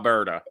her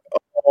Alberta.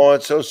 Oh,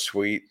 it's so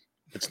sweet.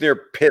 It's near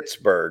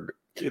Pittsburgh.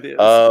 It is.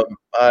 I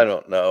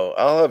don't know.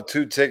 I'll have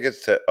 2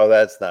 tickets to. Oh,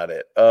 that's not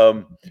it.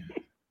 But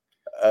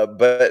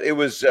it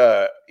was,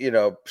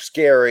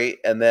 scary.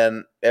 And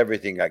then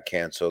everything got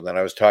canceled. And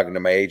I was talking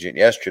to my agent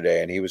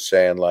yesterday, and he was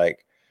saying,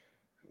 like,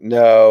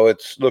 No,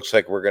 it looks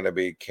like we're going to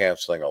be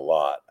canceling a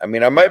lot. I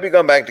mean, I might be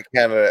going back to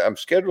Canada. I'm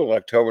scheduled in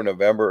October,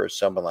 November, or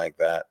something like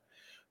that.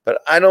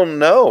 But I don't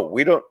know.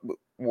 We don't.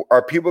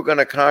 Are people going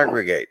to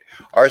congregate?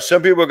 Are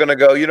some people going to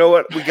go, you know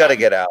what? We got to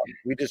get out.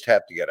 We just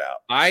have to get out.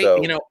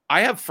 I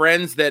have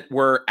friends that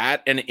were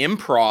at an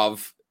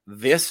improv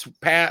this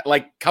past,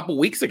 like, couple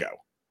weeks ago.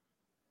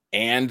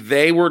 And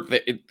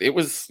it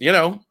was,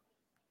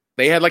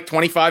 they had like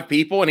 25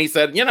 people. And he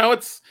said,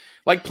 it's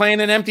like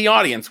playing an empty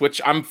audience,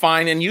 which I'm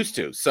fine and used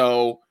to.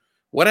 So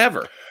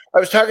whatever. I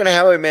was talking to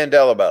Howie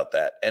Mandel about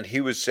that. And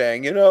he was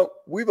saying,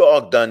 we've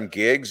all done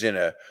gigs in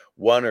a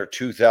 1,000 or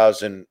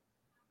 2,000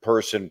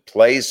 person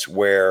place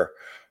where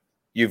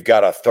you've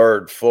got a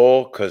third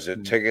full because the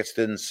tickets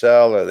didn't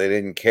sell or they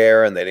didn't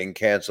care and they didn't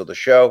cancel the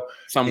show.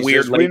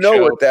 We know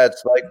what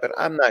that's like, but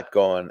I'm not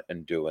going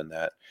and doing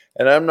that.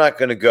 And I'm not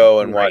going to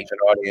go and watch an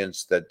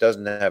audience that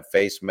doesn't have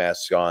face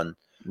masks on,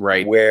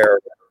 where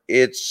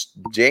it's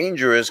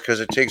dangerous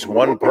because it takes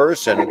one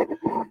person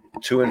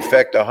to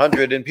infect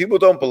 100, and people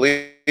don't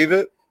believe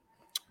it,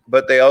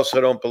 but they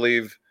also don't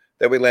believe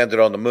that we landed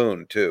on the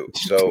moon too.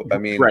 So, I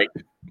mean,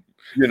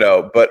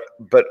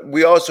 but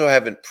we also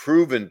haven't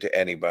proven to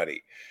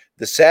anybody.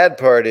 The sad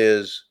part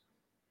is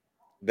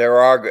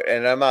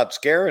and I'm not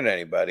scaring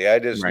anybody. I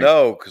just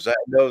know, because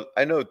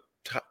I know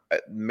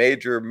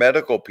major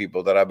medical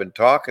people that I've been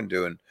talking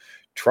to and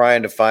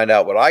trying to find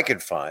out what I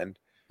could find.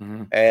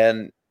 Mm-hmm.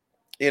 And,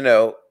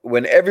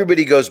 when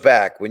everybody goes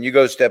back, when you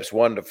go steps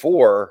 1 to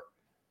 4,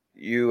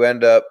 you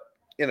end up,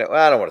 I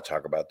don't want to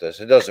talk about this.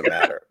 It doesn't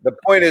matter. The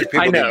point is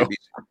people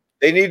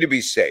need to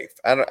be safe.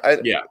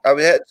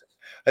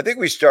 I think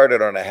we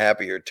started on a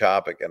happier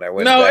topic, and I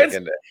went back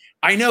into.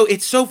 I know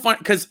it's so fun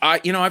because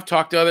I've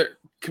talked to other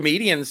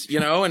comedians,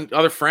 and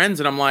other friends,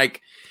 and I'm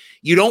like,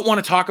 you don't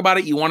want to talk about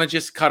it. You want to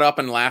just cut up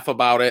and laugh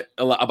about it,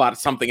 about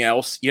something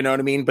else. You know what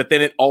I mean? But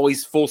then it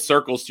always full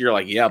circles to you're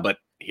like, yeah, but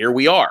here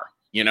we are.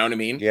 You know what I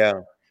mean? Yeah.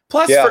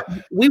 Plus,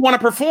 we want to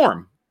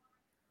perform,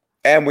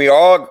 and we're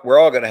all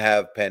going to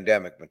have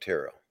pandemic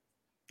material.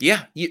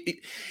 Yeah,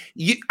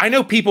 I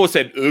know people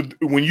said,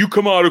 when you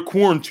come out of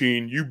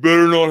quarantine, you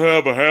better not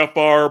have a half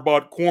hour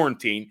about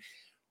quarantine.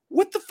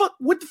 What the fuck?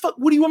 What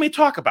do you want me to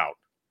talk about?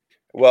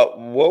 Well,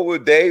 what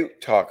would they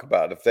talk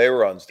about if they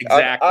were on stage?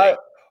 Exactly.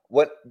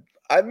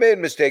 I've made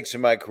mistakes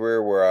in my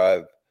career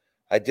where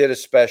I did a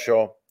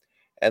special,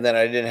 and then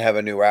I didn't have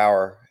a new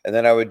hour, and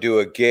then I would do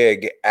a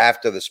gig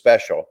after the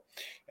special,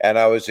 and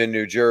I was in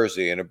New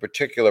Jersey, in a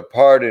particular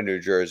part of New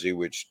Jersey,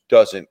 which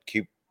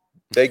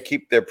they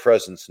keep their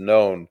presence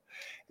known.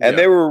 And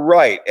they were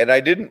right. And I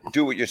didn't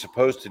do what you're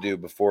supposed to do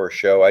before a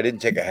show. I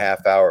didn't take a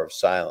half hour of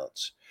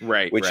silence.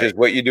 Which is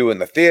what you do in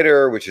the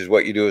theater, which is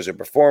what you do as a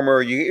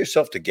performer. You get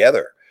yourself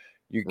together.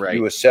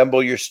 You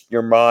assemble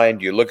your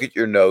mind. You look at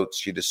your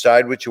notes. You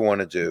decide what you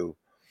want to do.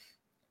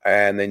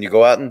 And then you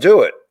go out and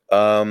do it.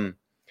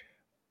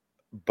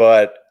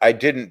 But I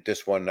didn't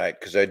this one night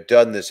because I'd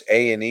done this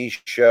A&E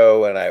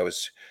show, and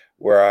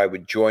where I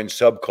would join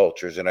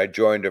subcultures, and I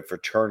joined a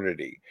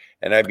fraternity,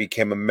 and I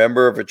became a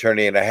member of a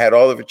fraternity, and I had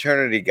all the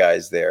fraternity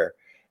guys there,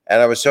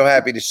 and I was so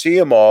happy to see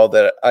them all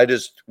that I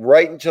just,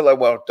 right until I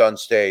walked on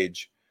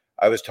stage,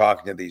 I was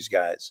talking to these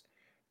guys,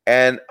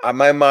 and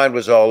my mind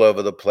was all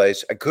over the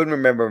place. I couldn't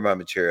remember my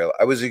material.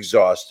 I was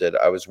exhausted.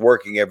 I was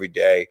working every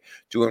day,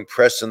 doing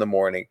press in the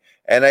morning,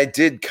 and I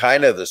did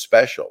kind of the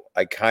special.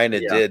 I kind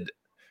of did.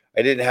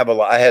 I didn't have a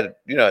lot. I had,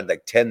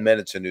 like 10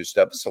 minutes of new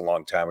stuff. It's a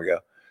long time ago.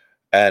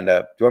 And do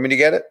you want me to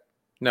get it?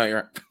 No,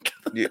 you're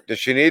right. Does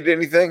she need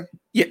anything?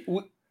 Yeah.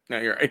 No,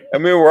 you're right. I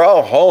mean, we're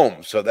all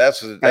home, so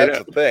that's the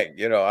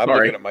thing. I'm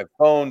looking at my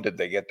phone. Did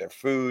they get their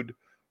food?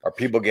 Are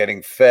people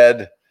getting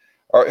fed?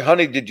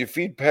 Honey, did you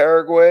feed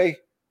Paraguay?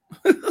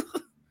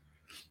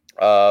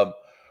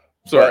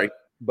 Sorry.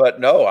 But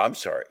no, I'm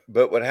sorry.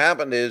 But what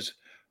happened is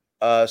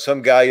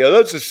some guy,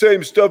 that's the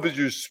same stuff as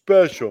your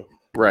special.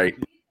 Right.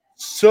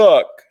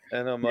 Suck.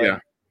 And I'm like,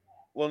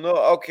 well, no,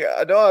 okay.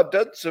 I know I've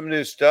done some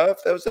new stuff.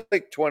 That was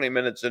like 20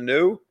 minutes of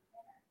new.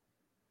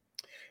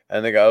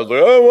 And the guy was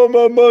like, I want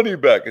my money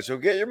back. I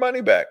said, get your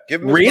money back.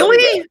 Give him his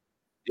money back.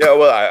 Yeah,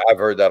 well, I've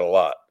heard that a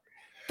lot.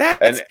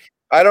 And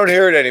I don't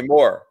hear it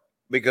anymore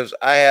because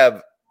I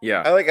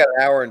only got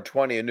an hour and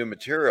 20 of new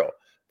material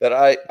that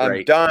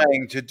I'm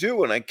dying to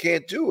do, and I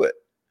can't do it.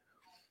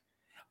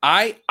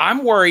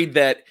 I'm worried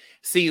that,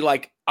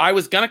 I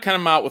was going to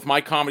come out with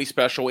my comedy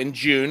special in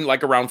June,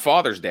 like around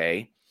Father's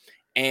Day.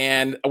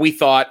 And we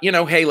thought,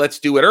 hey, let's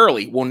do it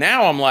early. Well,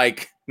 now I'm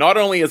like, not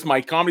only is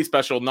my comedy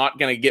special not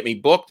going to get me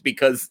booked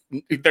because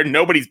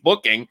nobody's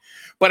booking,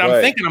 but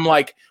I'm thinking, I'm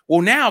like,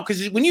 well, now,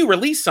 because when you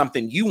release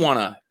something, you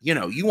want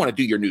to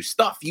do your new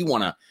stuff.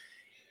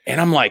 And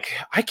I'm like,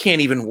 I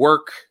can't even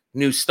work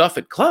new stuff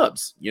at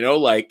clubs,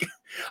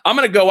 I'm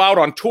going to go out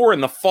on tour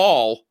in the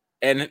fall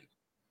and,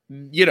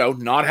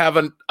 not have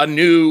a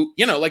new,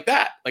 like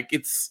that. Like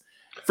it's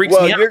freaks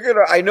me out.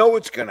 I know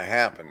what's going to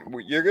happen.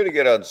 You're going to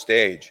get on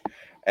stage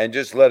and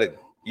just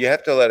you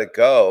have to let it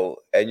go.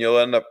 And you'll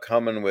end up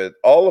coming with,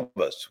 all of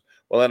us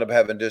will end up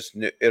having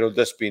it'll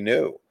just be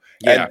new.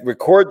 Yeah. And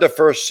record the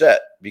first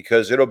set.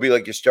 because it'll be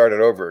like you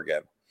started over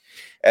again,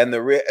 and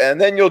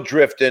then you'll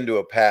drift into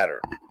a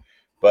pattern.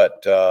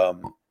 But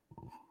do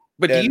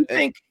you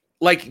think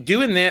like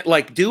doing that,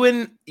 like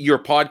doing your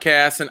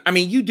podcast, and I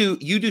mean, you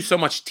do so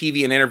much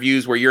TV and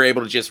interviews where you're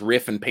able to just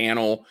riff and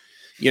panel.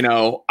 You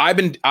know,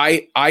 I'm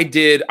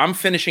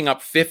finishing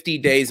up 50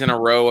 days in a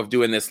row of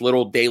doing this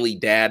little daily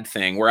dad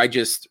thing where I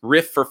just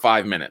riff for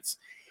 5 minutes.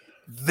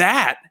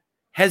 That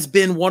has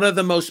been one of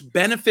the most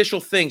beneficial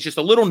things, just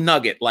a little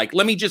nugget. Like,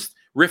 let me just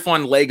riff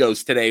on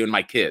Legos today with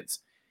my kids.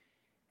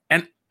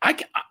 And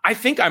I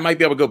think I might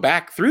be able to go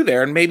back through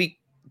there and maybe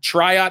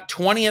try out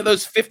 20 of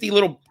those 50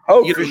 little.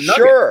 Oh, for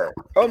sure.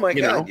 Oh my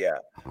God. Yeah.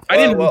 I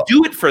didn't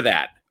do it for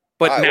that,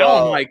 but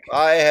I'm like,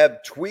 I have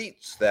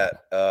tweets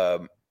that,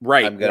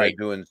 I'm going to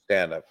do in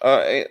stand up.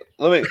 I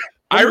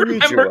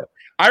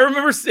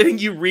remember sitting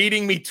you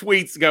reading me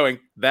tweets going,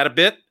 that a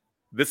bit,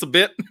 this a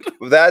bit.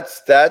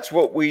 That's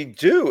what we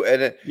do.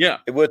 And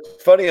what's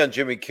funny on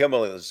Jimmy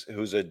Kimmel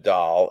who's a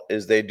doll,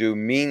 is they do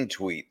mean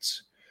tweets,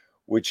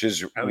 which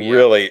is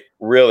really,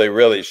 really,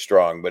 really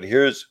strong. But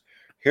here's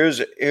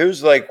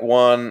like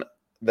one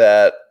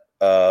that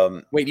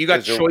wait, you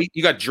got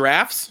you got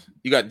drafts?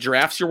 You got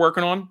drafts you're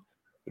working on?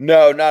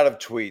 No, not of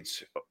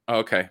tweets.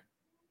 Okay.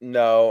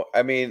 No,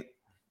 I mean,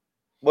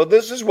 well,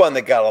 this is one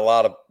that got a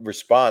lot of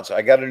response.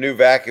 I got a new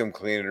vacuum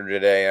cleaner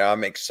today, and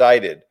I'm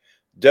excited.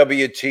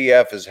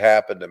 WTF has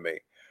happened to me,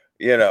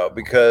 you know,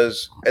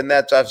 and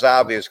that's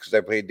obvious because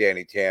I played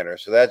Danny Tanner.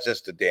 So that's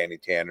just a Danny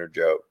Tanner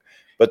joke.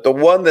 But the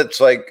one that's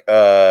like,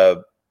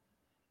 let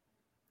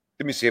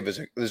me see if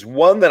there's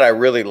one that I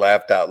really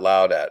laughed out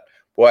loud at.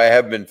 Boy, I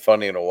haven't been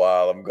funny in a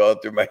while. I'm going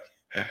through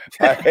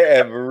I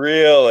have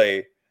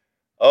really.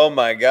 Oh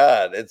my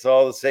God, it's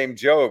all the same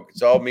joke.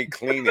 It's all me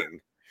cleaning.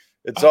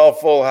 It's all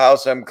Full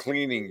House, I'm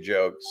cleaning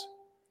jokes.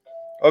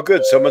 Oh,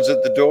 good. Someone's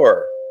at the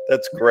door.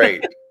 That's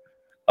great.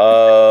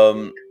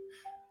 Oh,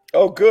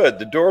 good.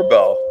 The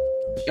doorbell.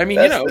 I mean,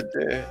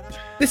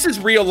 this is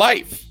real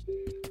life.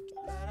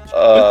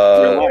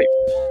 Real life.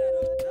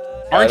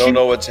 I don't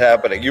know what's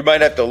happening. You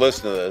might have to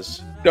listen to this.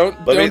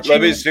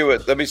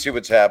 Let me see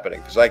what's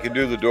happening, because I can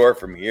do the door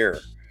from here.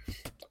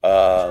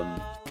 Oh,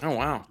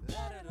 wow.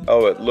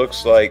 Oh, it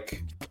looks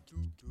like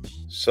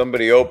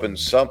somebody opened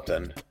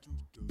something.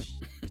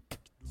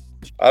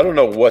 I don't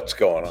know what's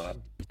going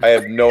on. I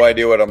have no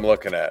idea what I'm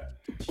looking at.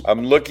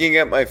 I'm looking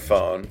at my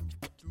phone.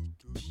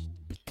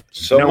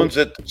 Someone's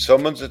at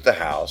the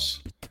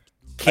house.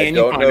 Can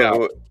you find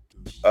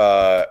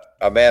out?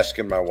 I'm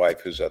asking my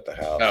wife who's at the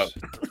house.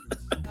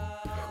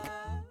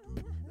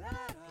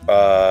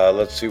 Oh.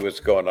 Let's see what's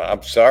going on.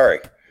 I'm sorry.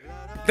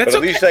 But at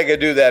least I could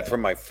do that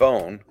from my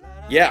phone.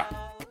 Yeah.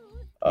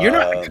 You're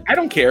not. I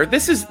don't care.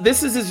 This is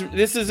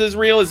as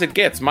real as it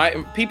gets. My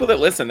people that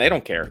listen, they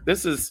don't care.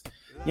 This is,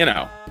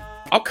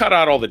 I'll cut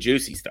out all the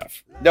juicy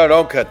stuff. No,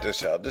 don't cut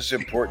this out. This is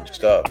important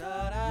stuff.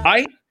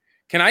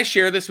 Can I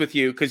share this with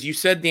you? Because you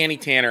said Danny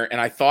Tanner,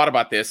 and I thought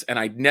about this, and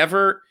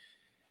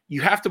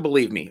you have to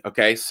believe me.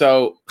 Okay,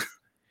 so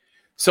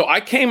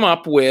I came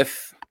up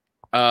with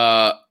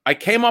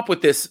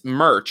this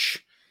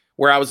merch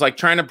where I was like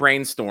trying to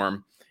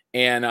brainstorm.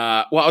 And,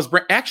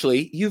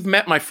 actually, you've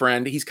met my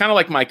friend. He's kind of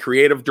like my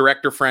creative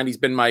director friend. He's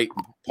been my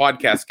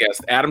podcast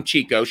guest, Adam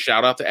Chico.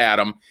 Shout out to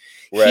Adam.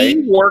 Right.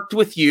 He worked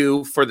with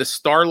you for the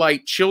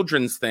Starlight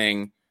Children's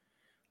thing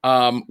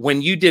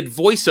when you did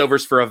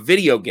voiceovers for a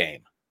video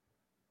game.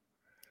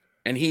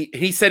 And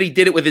he said he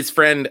did it with his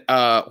friend,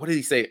 what did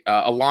he say?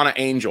 Alana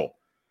Angel.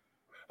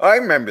 I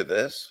remember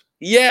this.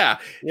 Yeah.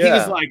 He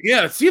was like,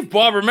 see if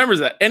Bob remembers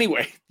that.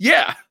 Anyway,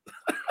 yeah.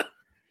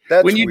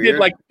 That's when you weird. did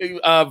like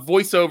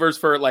voiceovers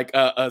for like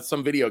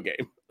some video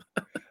game.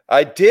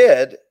 I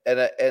did,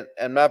 and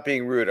I'm not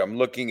being rude. I'm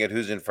looking at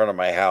who's in front of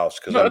my house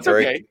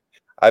because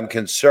I'm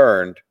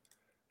concerned,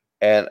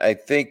 and I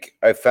think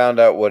I found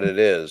out what it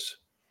is.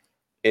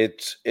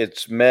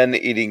 It's men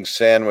eating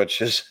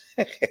sandwiches.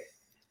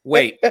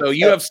 Wait, so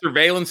you have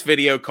surveillance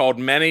video called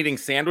Men Eating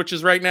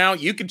Sandwiches right now?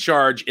 You could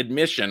charge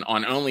admission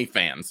on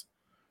OnlyFans.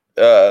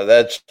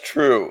 That's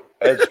true.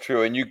 That's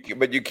true,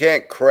 but you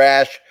can't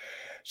crash.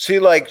 See,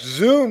 like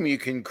Zoom, you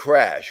can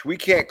crash. We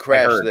can't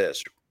crash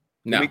this.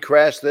 No. Can we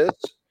crash this?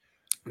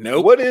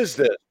 Nope. What is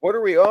this? What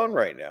are we on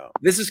right now?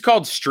 This is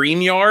called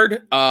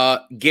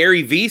StreamYard.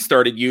 Gary Vee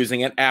started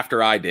using it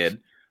after I did.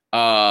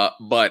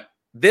 But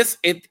this,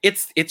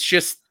 it's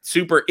just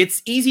super.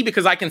 It's easy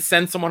because I can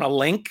send someone a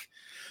link.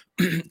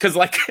 Because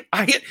like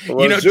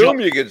Zoom,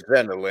 you can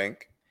send a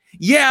link.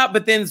 Yeah,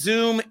 but then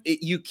Zoom,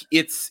 you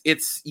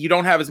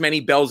don't have as many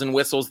bells and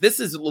whistles. This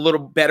is a little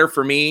better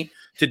for me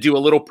to do a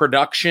little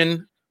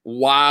production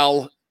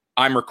while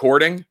I'm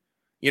recording.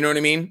 You know what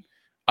I mean?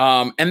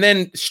 And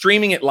then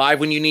streaming it live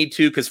when you need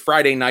to, because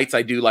Friday nights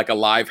I do like a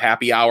live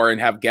happy hour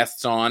and have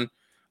guests on.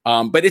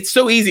 But it's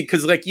so easy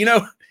because like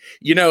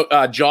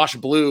Josh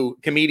Blue,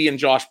 comedian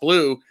Josh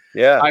Blue.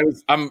 Yeah,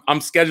 I'm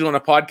scheduling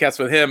a podcast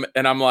with him,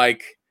 and I'm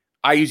like,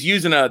 I was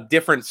using a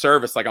different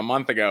service like a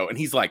month ago, and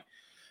he's like,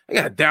 I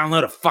gotta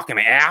download a fucking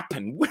app,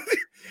 and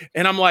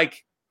I'm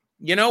like,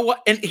 you know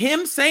what? And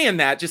him saying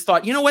that just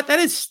thought, you know what? That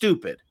is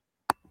stupid.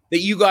 that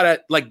you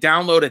gotta like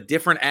download a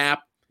different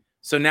app.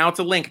 So now it's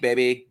a link,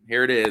 baby.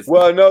 Here it is.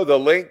 Well, no, the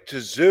link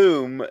to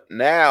Zoom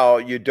now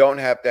you don't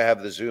have to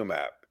have the Zoom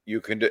app. You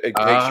can do, it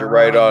takes you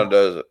right on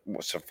to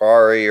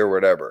Safari or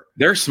whatever.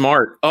 They're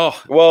smart. Oh,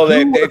 well,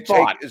 they've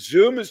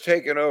Zoom has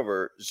taken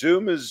over.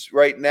 Zoom is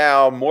right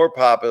now more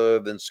popular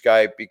than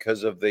Skype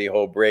because of the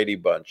whole Brady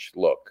Bunch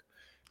look.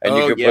 And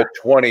you can put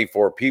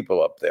 24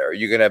 people up there.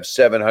 You can have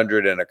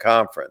 700 in a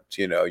conference.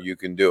 You know, you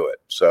can do it.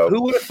 So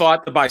who would have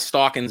thought to buy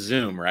stock in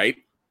Zoom, right?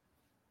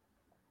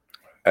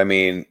 I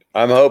mean,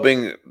 I'm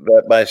hoping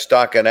that my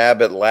stock in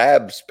Abbott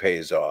Labs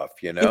pays off,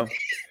 you know?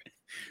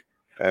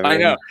 I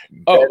know.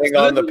 Betting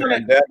on the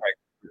pandemic,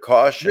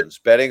 precautions,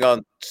 betting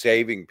on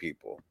saving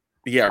people.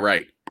 Yeah,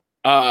 right.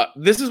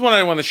 This is what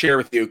I want to share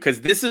with you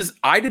because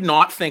I did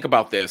not think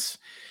about this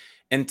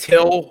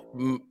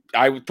until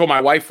I told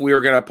my wife we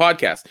were going to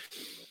podcast.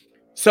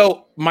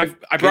 So I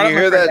brought Can you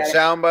hear that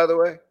sound, by the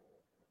way?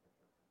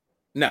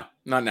 No,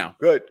 not now.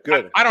 Good.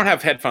 I don't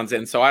have headphones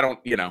in, so I don't,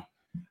 you know.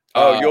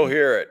 Oh, you'll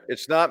hear it.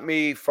 It's not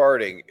me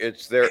farting.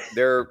 It's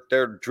they're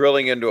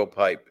drilling into a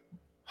pipe.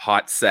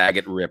 Hot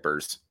Saget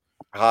rippers.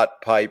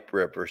 Hot pipe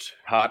rippers.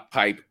 Hot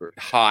pipe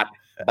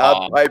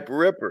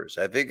rippers.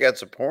 I think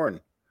that's a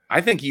porn.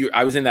 I think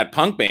I was in that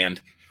punk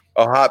band.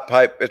 A hot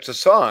pipe. It's a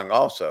song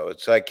also.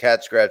 It's like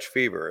Cat Scratch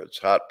Fever. It's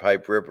Hot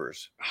Pipe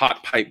Rippers.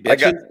 Hot pipe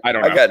bitches. I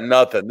don't know. I got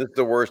nothing. This is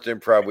the worst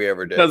improv we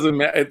ever did.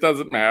 It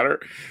doesn't matter.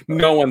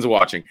 No one's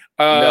watching.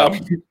 No,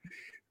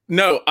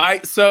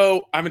 I've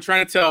been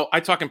trying to tell. I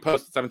talk in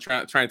posts. I'm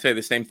trying to tell you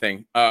the same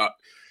thing.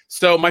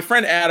 So my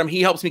friend Adam,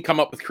 he helps me come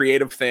up with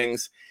creative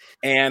things,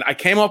 and I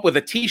came up with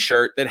a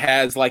T-shirt that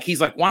has like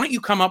he's like, why don't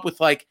you come up with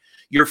like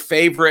your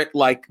favorite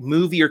like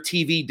movie or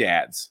TV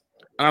dads?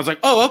 And I was like,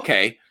 oh,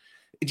 okay.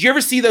 Did you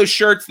ever see those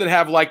shirts that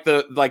have like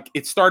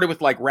it started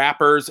with like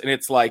rappers and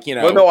it's like, you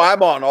know? Well, no,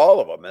 I'm on all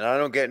of them and I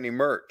don't get any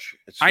merch.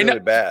 It's really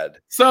bad.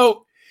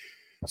 So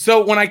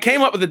when I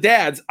came up with the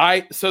dads,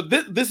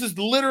 this is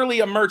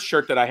literally a merch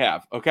shirt that I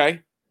have.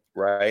 Okay.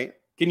 Right.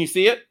 Can you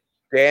see it?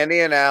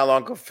 Danny and Al,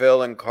 Uncle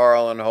Phil and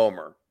Carl and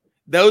Homer.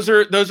 Those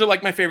are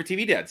like my favorite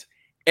TV dads.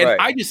 And right.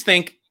 I just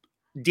think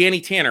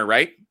Danny Tanner,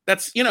 right?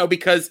 That's, you know,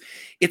 because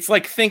it's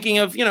like thinking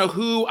of, you know,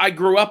 who I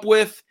grew up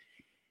with.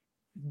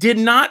 Did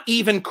not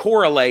even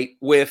correlate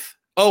with,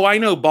 oh, I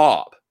know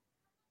Bob.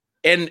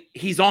 And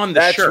he's on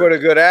the shirt. That's what a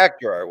good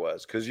actor I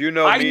was. Because you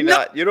know me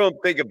not. You don't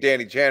think of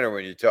Danny Tanner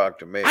when you talk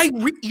to me. I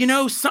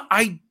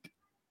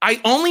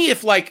only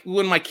if like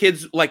when my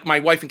kids, like my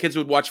wife and kids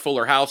would watch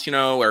Fuller House, you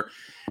know, or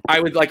I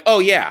would like, oh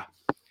yeah.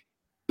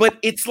 But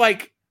it's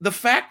like the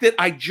fact that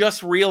I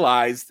just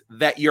realized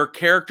that your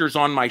character's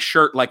on my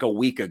shirt like a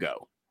week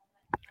ago.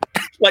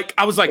 Like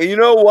I was like, you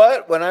know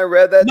what? When I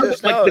read that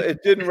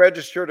it didn't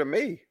register to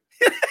me.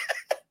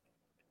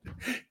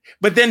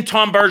 But then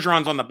Tom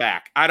Bergeron's on the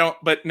back. I don't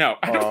know.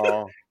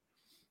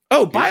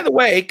 Oh, by the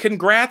way,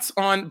 congrats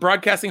on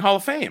Broadcasting Hall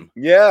of Fame.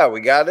 Yeah,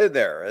 we got in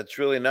there. It's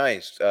really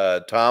nice.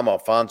 Tom,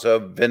 Alfonso,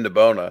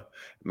 Vindabona,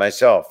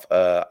 myself.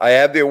 I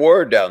have the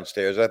award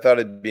downstairs. I thought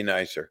it'd be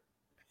nicer.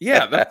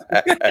 Yeah. That's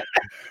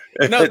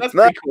it's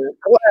not cool.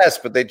 Class,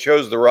 but they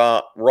chose the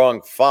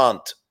wrong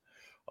font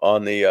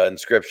on the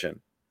inscription.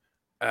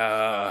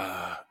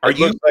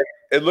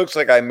 It looks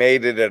like I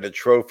made it at a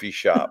trophy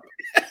shop.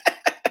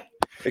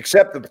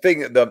 Except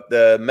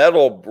the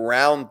metal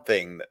round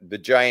thing, the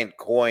giant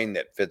coin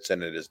that fits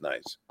in it is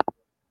nice.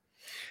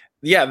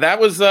 Yeah, that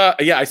was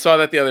I saw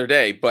that the other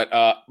day, but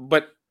I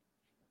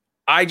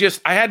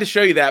had to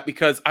show you that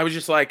because I was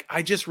just like,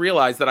 I just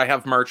realized that I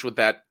have merch with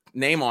that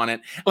name on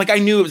it. Like I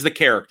knew it was the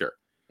character.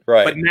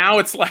 Right. But now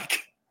it's like,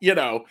 you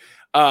know,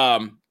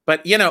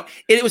 but you know,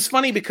 it was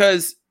funny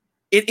because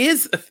it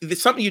is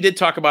something you did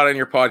talk about on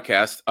your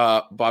podcast.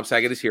 Bob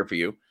Saget is here for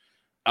you.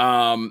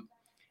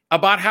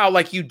 About how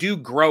like you do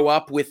grow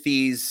up with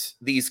these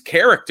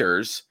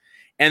characters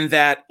and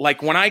that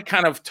like when I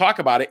kind of talk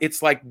about it,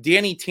 it's like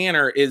Danny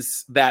Tanner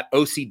is that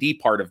OCD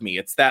part of me.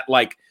 It's that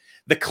like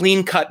the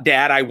clean cut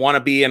dad I want to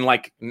be and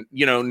like,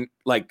 you know,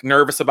 like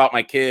nervous about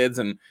my kids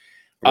and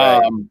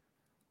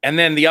and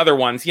then the other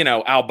ones, you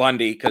know, Al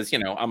Bundy, because you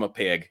know, I'm a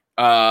pig.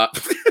 Yeah,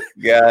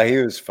 he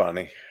was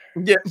funny.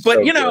 Yeah, but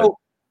so you know,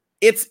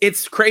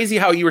 it's crazy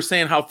how you were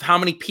saying how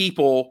many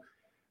people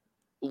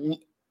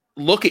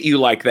look at you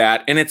like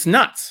that, and it's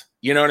nuts.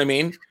 You know what I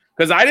mean?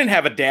 Because I didn't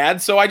have a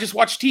dad, so I just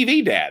watched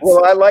TV dads.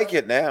 Well, I like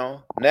it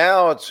now.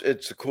 Now it's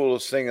the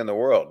coolest thing in the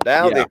world.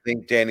 Now they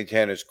think Danny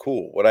Tanner's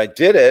cool. When I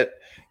did it,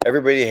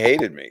 everybody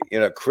hated me.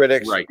 You know,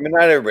 critics. Right. I mean,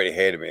 not everybody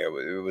hated me.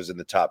 It was in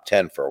the top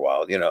 10 for a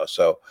while. You know,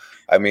 so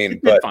I mean,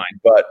 but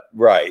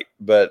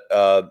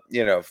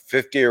you know,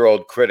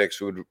 50-year-old critics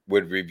would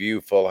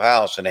review Full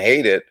House and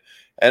hate it.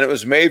 And it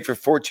was made for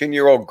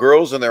 14-year-old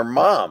girls and their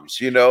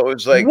moms. You know, it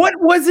was like, what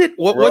was it?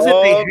 What was it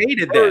they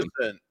hated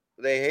then?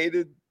 They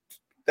hated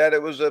that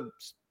it was a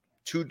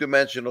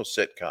two-dimensional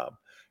sitcom,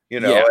 you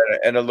know,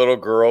 and a little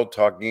girl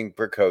talking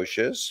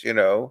precocious, you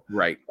know,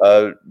 right?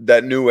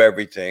 That knew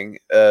everything,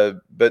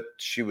 but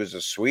she was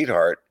a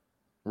sweetheart.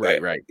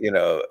 Right.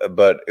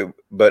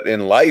 But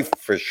in life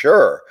for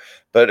sure.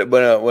 But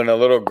when a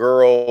little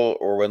girl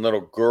or when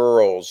little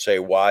girls say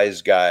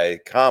wise guy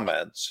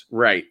comments,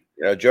 Right.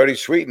 Jodie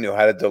Sweetin knew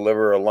how to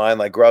deliver a line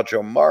like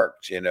Groucho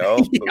Marx, Yeah,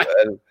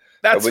 and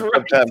that's which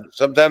right.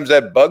 sometimes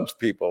that bugs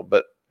people,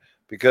 but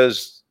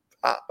because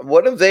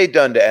what have they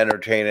done to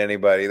entertain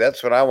anybody?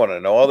 That's what I want to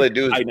know. All they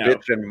do is I know.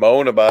 bitch and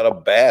moan about how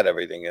bad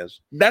everything is.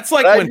 That's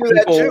like But I when do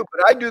that people. too.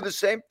 But I do the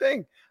same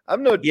thing.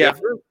 I'm no Yeah.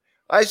 different.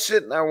 I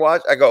sit and I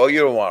watch. I go, oh,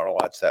 you don't want to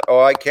watch that. Oh,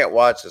 I can't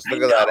watch this. I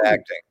Look at that know.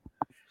 acting.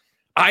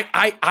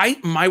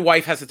 My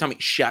wife has to tell me,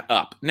 shut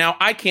up. Now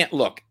I can't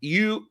look.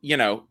 You've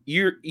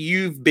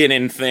been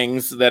in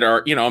things that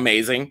are,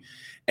 amazing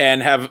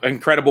and have an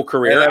incredible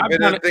career. And I've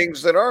been in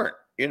things that aren't,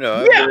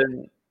 Yeah.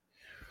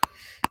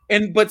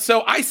 But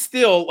so I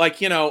still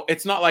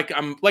it's not like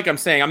I'm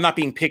saying I'm not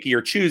being picky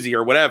or choosy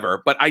or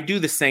whatever, but I do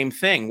the same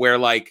thing where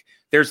like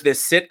there's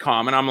this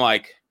sitcom and I'm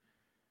like,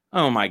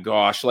 oh my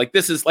gosh, like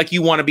this is like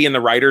you want to be in the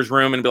writer's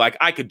room and be like,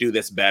 I could do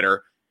this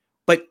better.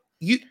 But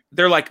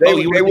they're like, they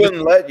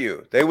wouldn't let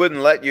you. They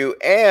wouldn't let you,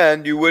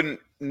 and you wouldn't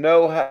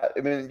know how. I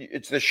mean,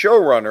 it's the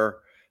showrunner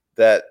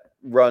that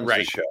runs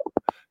the show.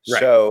 Right.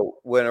 So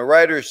when a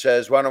writer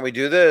says, "Why don't we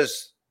do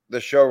this?" the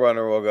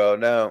showrunner will go,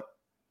 "No,"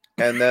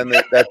 and then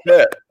that's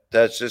it.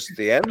 That's just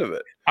the end of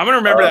it. I'm gonna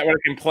remember that when I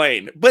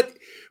complain. But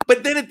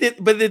then at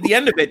the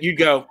end of it, you'd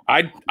go,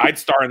 I'd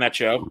star in that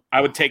show.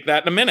 I would take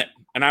that in a minute.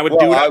 And I would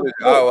do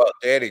it.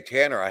 Danny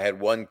Tanner. I had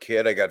one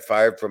kid. I got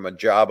fired from a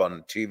job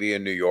on TV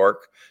in New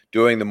York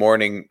doing the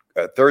morning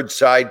third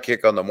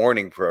sidekick on the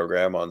morning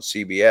program on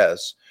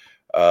CBS.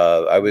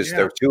 I was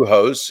there were two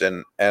hosts,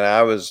 and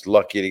I was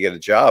lucky to get a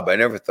job. I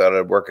never thought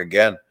I'd work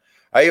again.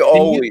 I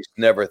always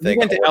never think.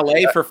 You went to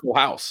LA for Full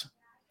House.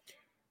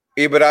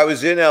 Yeah, but I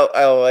was in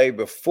LA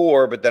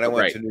before, but then I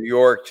went to New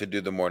York to do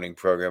the morning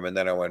program, and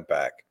then I went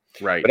back.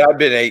 Right. But I've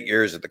been 8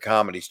 years at the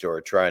Comedy Store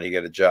trying to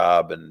get a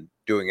job and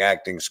doing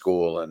acting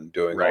school and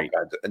doing all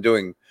kinds of, and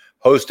doing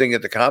hosting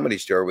at the Comedy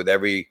Store with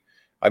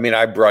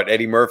I brought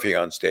Eddie Murphy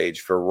on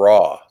stage for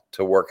Raw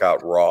to work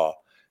out Raw,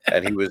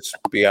 and he was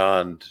he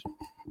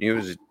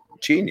was a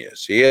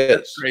genius. He is.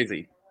 That's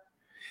crazy.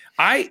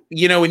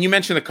 When you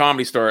mentioned the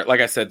Comedy Store, like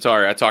I said,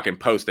 sorry, I talk in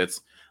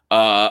Post-its.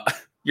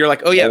 You're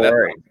like, oh yeah, that's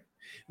right.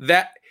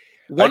 That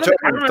one.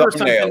 I remember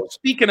something.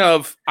 Speaking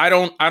of, I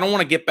don't want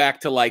to get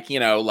back to like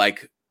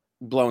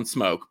blown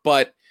smoke,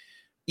 but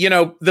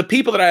the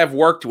people that I have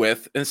worked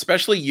with, and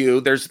especially you,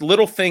 there's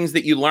little things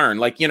that you learn.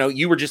 Like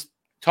you were just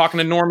talking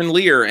to Norman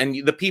Lear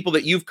and the people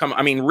that you've come.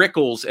 I mean,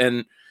 Rickles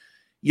and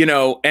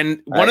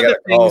and one of the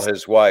things.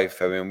 His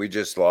wife. I mean, we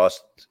just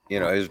lost.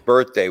 His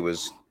birthday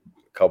was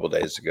a couple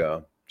days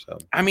ago. So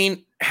I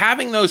mean,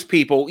 having those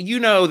people,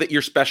 that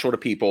you're special to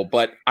people.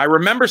 But I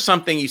remember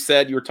something you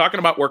said. You were talking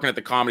about working at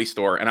the Comedy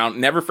Store, and I'll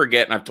never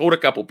forget. And I've told a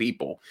couple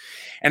people,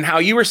 and how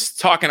you were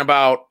talking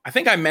about. I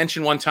think I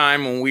mentioned one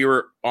time when we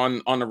were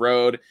on the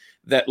road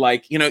that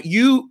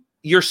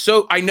you're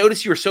so. I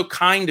noticed you were so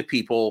kind to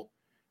people,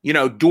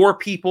 door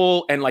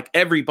people and like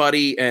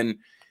everybody, and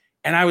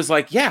I was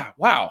like, yeah,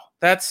 wow,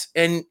 that's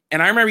and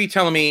I remember you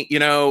telling me,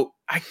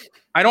 I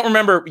don't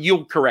remember.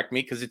 You'll correct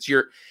me because it's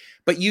your.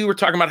 But you were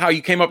talking about how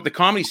you came up with the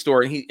Comedy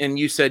Store, and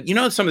you said,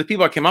 some of the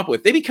people I came up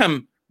with, they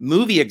become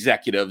movie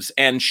executives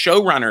and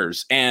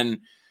showrunners,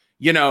 and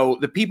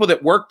the people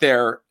that work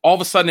there, all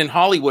of a sudden in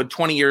Hollywood,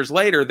 20 years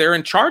later, they're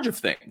in charge of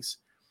things.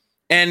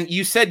 And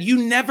you said you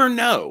never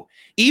know,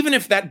 even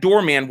if that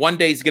doorman one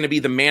day is going to be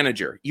the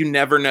manager, you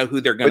never know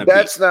who they're going to be. But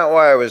that's not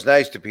why I was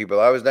nice to people.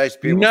 I was nice to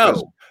people.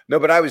 No,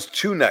 but I was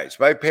too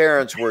nice. My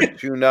parents were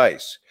too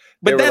nice.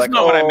 But that's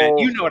not what I meant.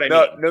 You know what I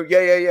mean? No,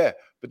 yeah.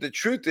 But the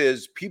truth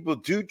is, people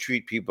do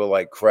treat people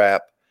like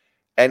crap,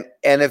 and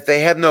if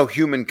they have no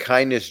human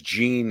kindness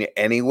gene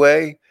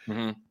anyway,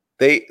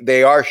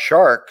 they are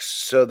sharks.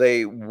 So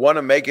they want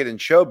to make it in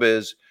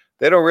showbiz.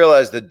 They don't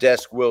realize the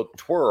desk will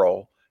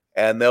twirl,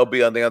 and they'll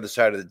be on the other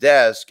side of the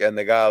desk, and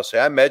the guy will say,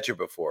 "I met you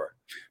before."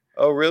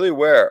 Oh, really?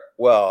 Where?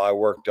 Well, I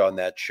worked on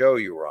that show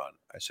you were on.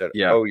 I said,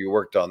 "Yeah." Oh, you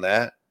worked on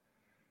that?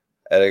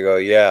 And they go,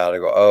 "Yeah." And I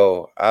go,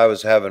 "Oh, I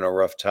was having a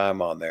rough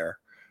time on there."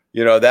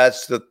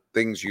 That's the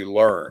things you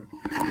learn.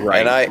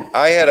 Right. And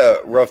I had a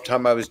rough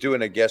time. I was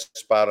doing a guest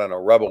spot on a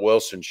Rebel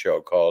Wilson show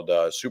called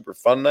Super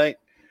Fun Night.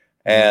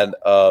 And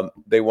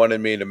they wanted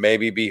me to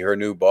maybe be her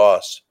new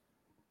boss.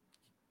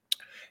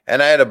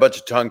 And I had a bunch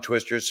of tongue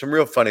twisters, some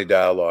real funny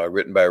dialogue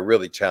written by a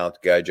really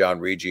talented guy, John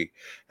Rigi.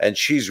 And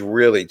she's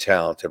really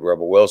talented,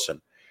 Rebel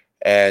Wilson.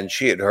 And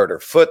she had hurt her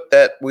foot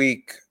that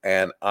week.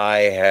 And I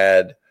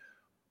had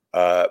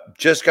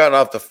just gotten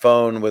off the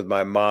phone with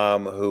my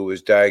mom, who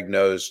was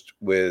diagnosed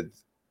with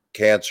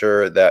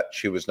cancer that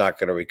she was not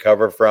going to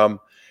recover from.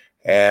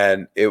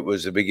 And it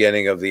was the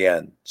beginning of the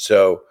end.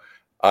 So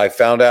I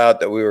found out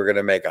that we were going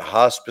to make a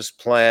hospice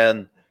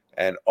plan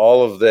and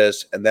all of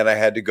this. And then I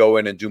had to go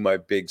in and do my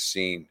big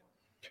scene.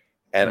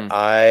 And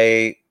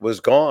I was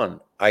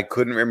gone. I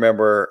couldn't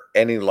remember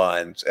any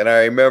lines. And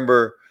I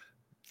remember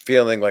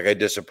feeling like I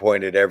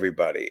disappointed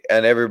everybody.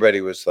 And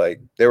everybody was like,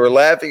 they were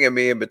laughing at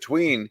me in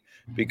between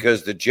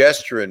because the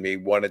gesture in me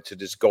wanted to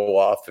just go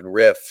off and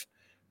riff.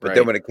 But Right.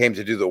 then when it came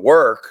to do the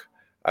work,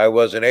 I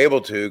wasn't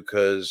able to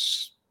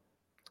because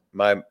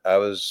I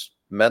was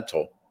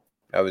mental.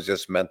 I was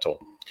just mental.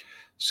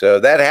 So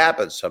that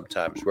happens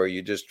sometimes where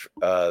you just,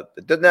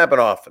 it doesn't happen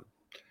often.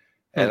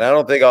 And I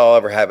don't think I'll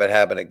ever have it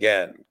happen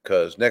again,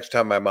 because next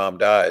time my mom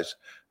dies,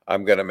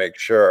 I'm going to make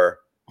sure.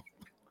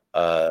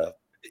 But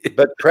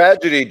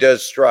tragedy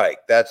does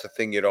strike. That's the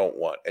thing you don't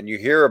want. And you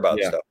hear about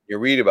stuff. You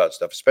read about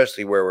stuff,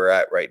 especially where we're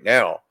at right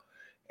now.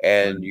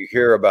 And you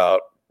hear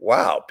about,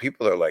 wow,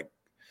 people are like,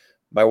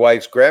 my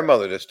wife's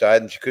grandmother just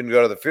died and she couldn't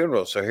go to the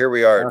funeral. So here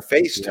we are at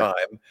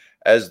FaceTime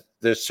as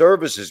the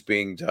service is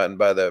being done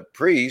by the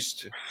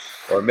priest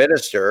or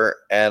minister.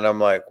 And I'm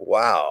like,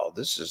 wow,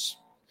 this is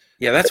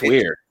that's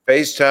weird.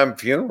 FaceTime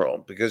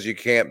funeral, because you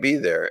can't be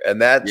there.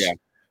 And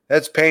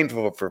that's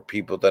painful for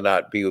people to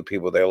not be with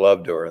people they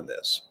love during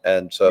this.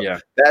 And so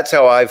that's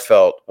how I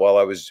felt while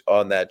I was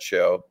on that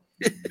show,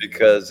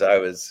 because I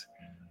was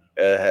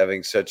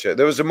having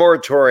there was a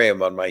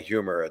moratorium on my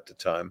humor at the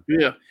time.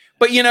 Yeah.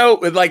 But,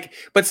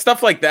 but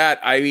stuff like that,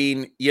 I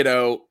mean,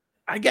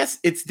 I guess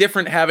it's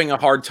different having a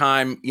hard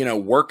time,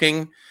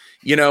 working,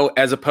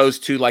 as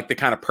opposed to like the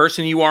kind of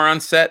person you are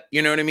on set.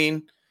 You know what I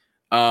mean?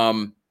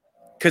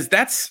 Because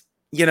that's,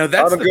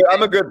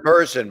 I'm a good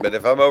person, but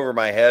if I'm over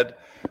my head,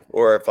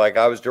 or if like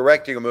I was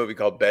directing a movie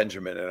called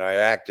Benjamin and I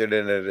acted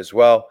in it as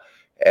well,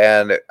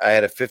 and I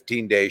had a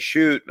 15-day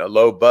shoot and a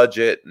low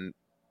budget, and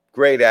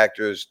great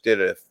actors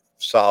did a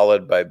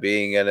solid by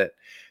being in it.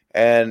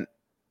 And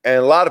a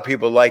lot of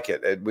people like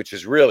it, which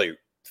is really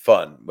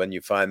fun when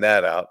you find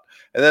that out.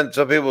 And then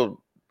some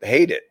people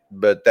hate it,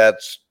 but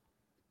that's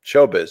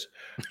showbiz.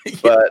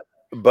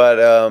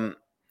 But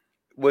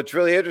what's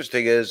really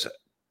interesting is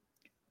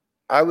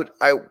I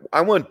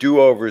want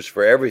do-overs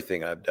for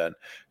everything I've done,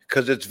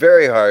 because it's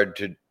very hard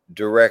to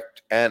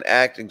direct and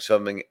acting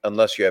something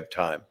unless you have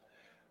time.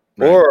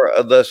 Right. Or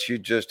unless you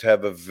just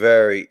have a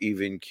very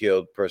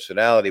even-keeled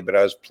personality. But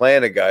I was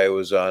playing a guy who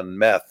was on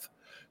meth.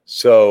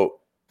 So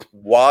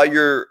while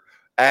you're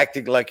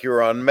acting like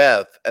you're on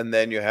meth, and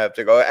then you have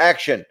to go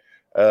action,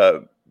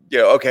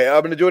 okay,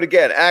 I'm going to do it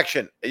again.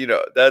 Action.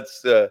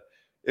 That's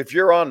if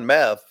you're on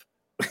meth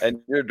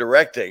and you're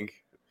directing,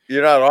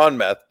 you're not on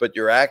meth, but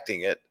you're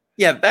acting it.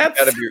 Yeah, that's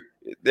gotta be.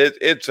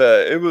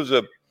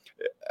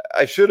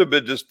 I should have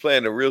been just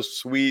playing a real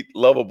sweet,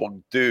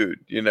 lovable dude.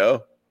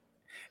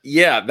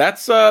 Yeah,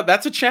 that's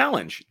a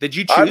challenge. Did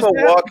you choose I'm a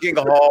that? walking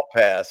hall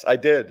pass. I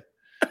did.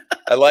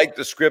 I liked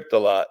the script a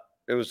lot.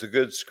 It was a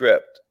good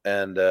script.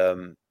 And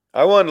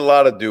I want a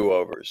lot of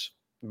do-overs.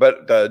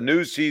 But the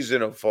new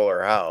season of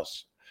Fuller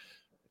House,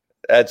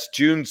 that's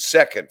June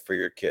 2nd for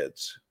your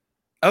kids.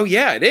 Oh,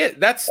 yeah, it is.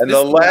 And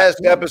the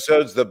last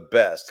episode's the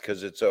best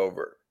because it's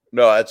over.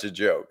 No, that's a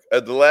joke.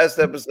 The last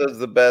episode's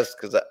the best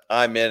because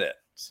I'm in it.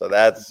 So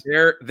that's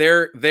they're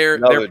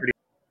pretty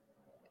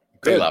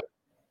good.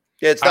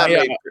 Yeah, it's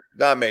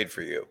not made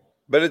for you,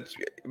 but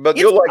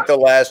you'll like the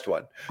last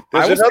one.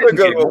 There's another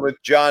good one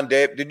with John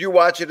David. Did you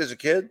watch it as a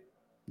kid?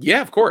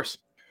 Yeah, of course.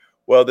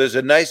 Well, there's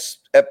a nice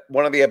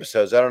one of the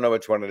episodes. I don't know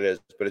which one it is,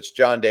 but it's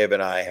John Dave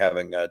and I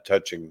having a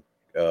touching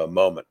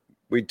moment.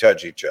 We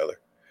touch each other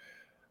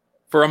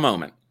for a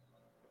moment,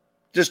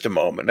 just a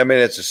moment. I mean,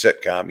 it's a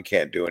sitcom. You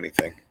can't do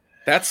anything.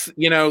 That's,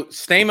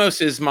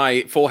 Stamos is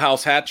my Full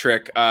House hat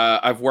trick.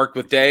 I've worked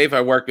with Dave. I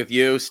worked with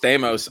you,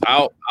 Stamos.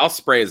 I'll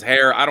spray his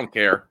hair. I don't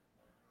care.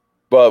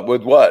 But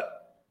with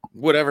what?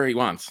 Whatever he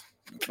wants.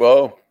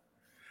 Well,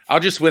 I'll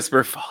just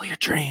whisper, "Follow your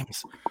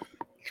dreams."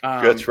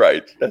 That's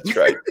right. That's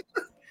right.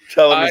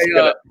 Tell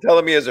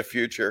him he has a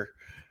future.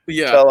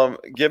 Yeah.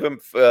 Give him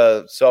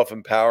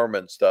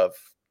self-empowerment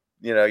stuff.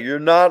 You're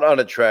not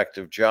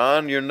unattractive,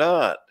 John. You're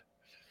not.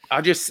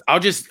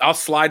 I'll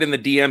slide in the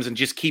DMs and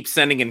just keep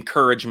sending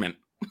encouragement.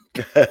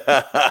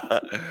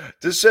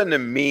 Just send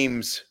him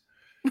memes.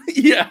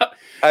 Yeah.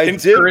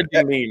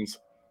 Encouraging memes.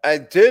 I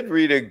did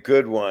read a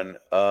good one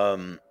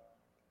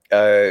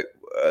the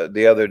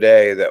other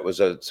day that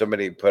was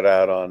somebody put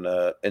out on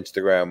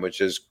Instagram,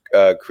 which is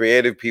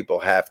creative people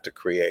have to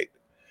create.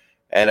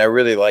 And I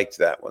really liked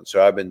that one.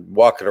 So I've been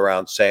walking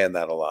around saying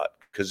that a lot,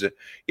 because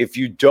if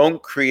you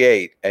don't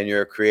create and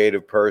you're a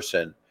creative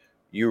person,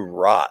 you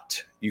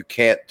rot. You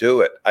can't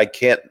do it. I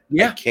can't.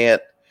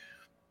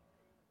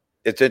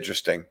 It's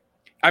interesting.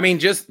 I mean,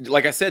 just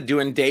like I said,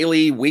 doing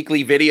daily,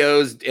 weekly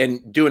videos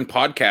and doing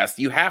podcasts,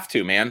 you have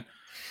to, man.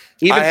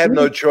 I have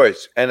no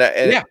choice.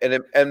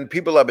 And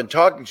people I've been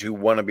talking to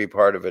want to be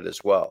part of it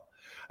as well.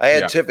 I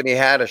had Tiffany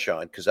Haddish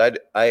on because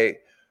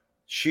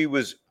she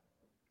was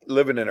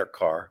living in her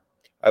car.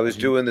 I was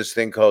doing this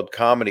thing called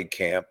Comedy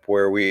Camp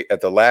where we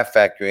at the Laugh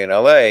Factory in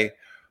LA.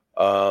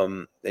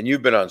 And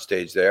you've been on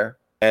stage there.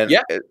 And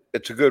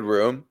it's a good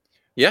room.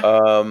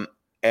 Yeah.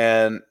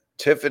 And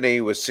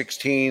Tiffany was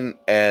 16.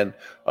 And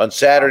on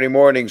Saturday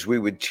mornings, we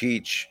would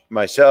teach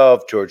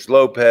myself, George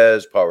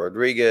Lopez, Paul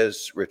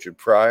Rodriguez, Richard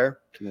Pryor.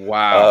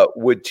 Wow.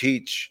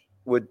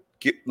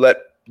 Let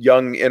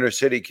young inner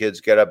city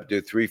kids get up and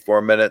do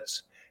 3-4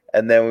 minutes.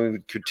 And then we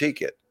would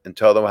critique it and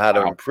tell them how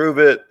to improve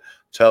it,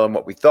 tell him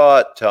what we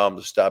thought, tell him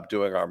to stop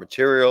doing our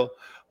material.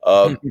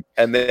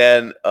 And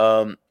then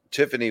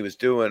Tiffany was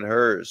doing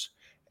hers,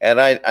 and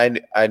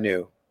I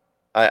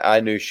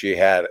knew she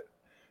had it.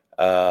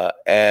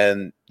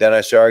 And then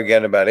I saw her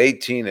again about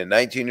 18 and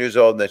 19 years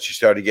old, and then she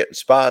started getting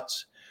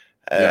spots.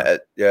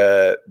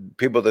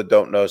 People that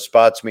don't know,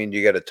 spots mean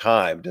you get a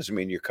time, doesn't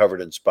mean you're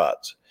covered in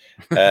spots.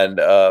 And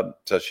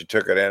so she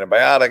took an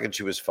antibiotic and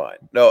she was fine.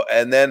 No,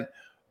 and then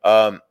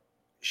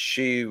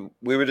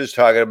we were just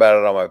talking about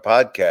it on my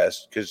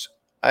podcast because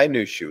I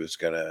knew she was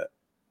gonna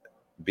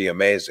be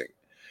amazing.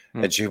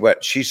 And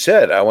she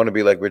said, I want to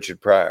be like Richard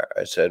Pryor.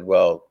 I said,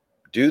 well,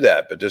 do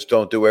that, but just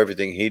don't do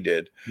everything he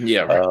did.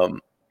 Yeah. Right.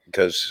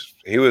 Because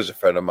he was a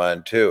friend of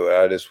mine too.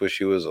 I just wish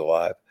he was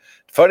alive.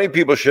 Funny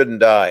people shouldn't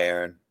die,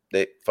 Aaron.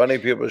 Funny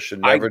people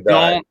should never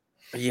die.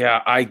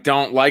 Yeah, I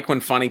don't like when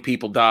funny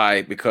people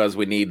die because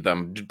we need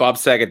them. Bob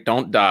Saget,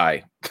 don't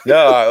die.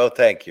 No,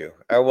 thank you.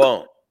 I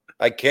won't.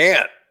 I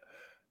can't.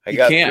 I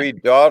got 3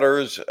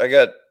 daughters. I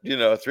got,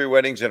 3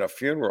 weddings and a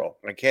funeral.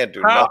 I can't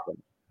do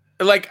nothing.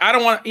 Like, I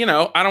don't want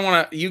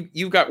to,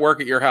 you've got work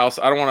at your house.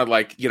 I don't want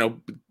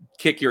to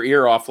kick your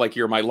ear off like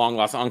you're my long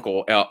lost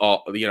uncle,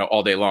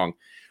 all day long.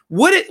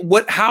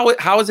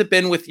 How has it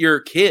been with your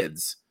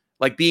kids?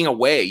 Like being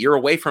away, you're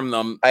away from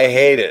them. I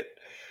hate it.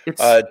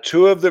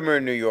 2 of them are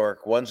in New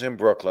York. One's in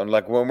Brooklyn.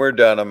 Like when we're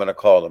done, I'm going to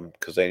call them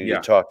because I need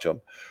to talk to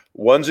them.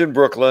 One's in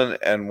Brooklyn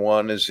and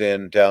one is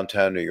in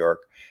downtown New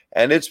York.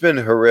 And it's been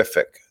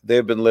horrific.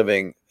 They've been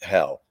living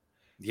hell.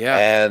 Yeah.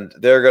 And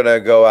they're going to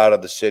go out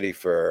of the city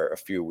for a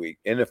few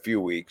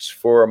weeks,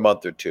 for a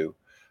month or 2.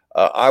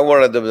 I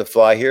wanted them to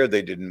fly here.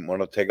 They didn't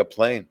want to take a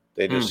plane.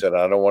 They just said,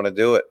 I don't want to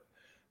do it.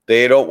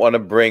 They don't want to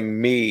bring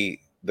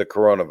me the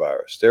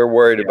coronavirus. They're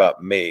worried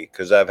about me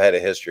because I've had a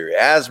history of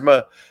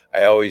asthma.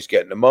 I always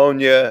get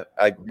pneumonia.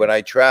 When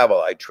I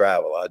travel.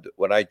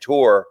 When I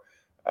tour,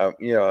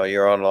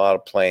 you're on a lot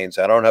of planes.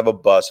 I don't have a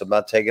bus. I'm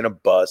not taking a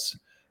bus.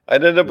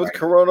 I'd end up with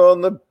corona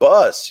on the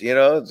bus. Why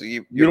don't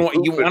you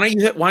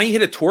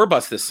hit a tour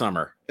bus this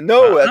summer?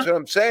 No, that's what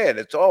I'm saying.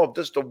 It's all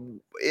just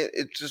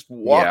it's just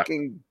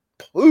walking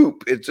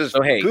poop. It's just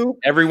poop.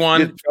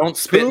 Everyone, don't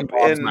spit in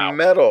Bob's mouth.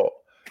 Metal.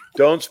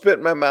 Don't spit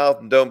in my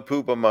mouth and don't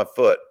poop on my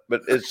foot.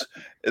 But it's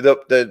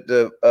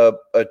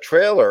a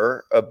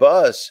trailer, a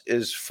bus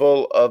is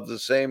full of the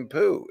same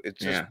poo. It's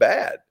just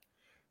bad.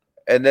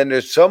 And then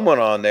there's someone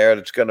on there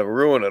that's going to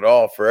ruin it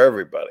all for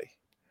everybody.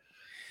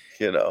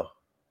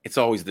 It's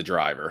always the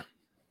driver.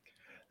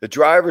 The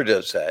driver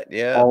does that.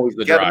 Yeah. Always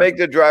the driver. You got to make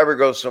the driver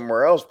go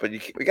somewhere else, but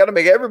we got to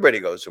make everybody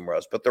go somewhere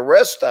else. But the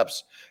rest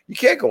stops. You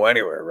can't go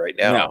anywhere right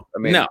now.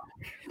 No.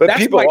 But that's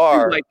people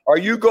are. Are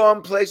you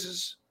going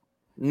places?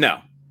 No.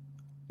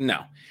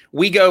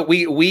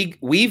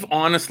 We've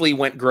honestly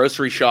went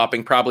grocery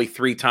shopping probably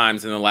 3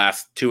 times in the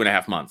last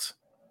 2.5 months.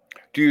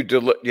 Do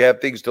you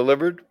have things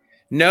delivered?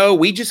 No,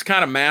 we just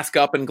kind of mask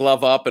up and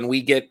glove up, and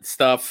we get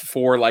stuff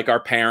for like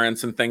our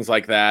parents and things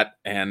like that.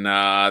 And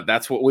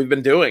that's what we've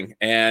been doing.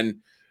 And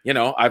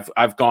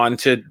I've gone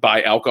to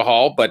buy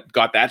alcohol, but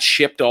got that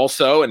shipped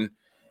also. And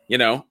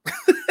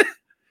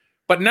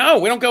but no,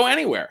 we don't go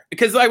anywhere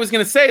because I was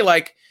going to say,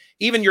 like,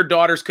 even your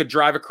daughters could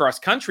drive across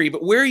country,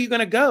 but where are you going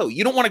to go?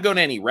 You don't want to go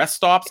to any rest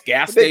stops,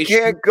 gas stations. They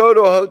can't go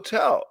to a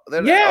hotel.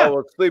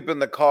 We'll sleep in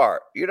the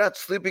car. You're not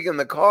sleeping in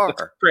the car.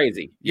 That's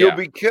crazy. You'll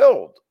be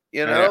killed.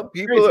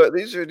 People are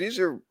these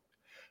are.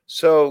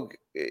 So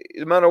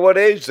no matter what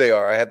age they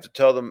are, I have to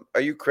tell them,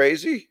 "Are you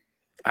crazy?"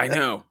 I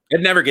know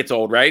it never gets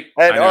old, right?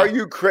 And "Are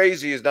you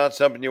crazy?" is not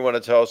something you want to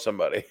tell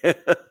somebody.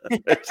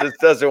 It just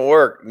doesn't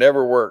work.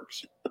 Never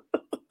works.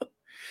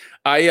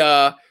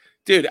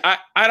 Dude,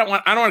 I don't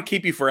want to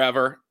keep you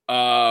forever.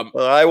 Well,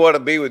 I want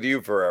to be with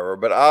you forever,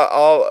 but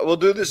we'll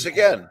do this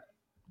again.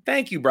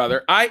 Thank you,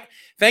 brother.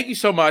 Thank you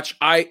so much.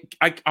 I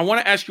want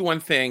to ask you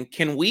one thing.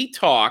 Can we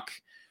talk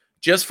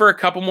just for a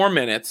couple more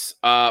minutes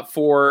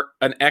for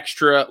an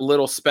extra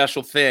little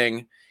special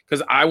thing?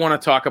 Because I want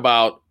to talk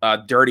about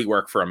dirty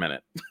work for a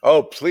minute.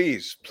 Oh,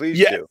 please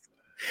do.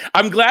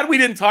 I'm glad we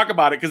didn't talk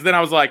about it because then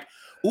I was like,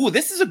 ooh,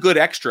 this is a good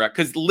extra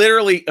because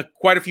literally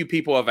quite a few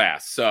people have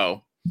asked.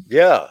 So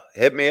yeah,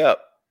 hit me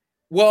up.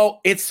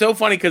 Well, it's so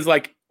funny because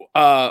like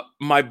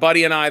my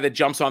buddy and I that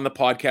jumps on the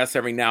podcast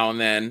every now and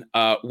then,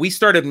 we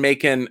started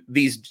making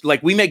these,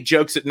 like we make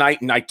jokes at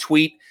night and I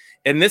tweet.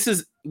 And this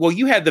is, well,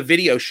 you had the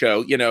video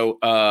show,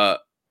 what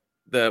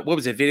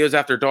was it? Videos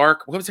After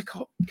Dark. What was it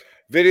called?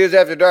 Videos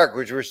After Dark,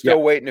 which we're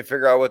still waiting to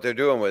figure out what they're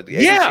doing with.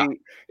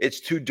 It's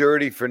too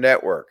dirty for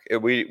network.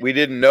 We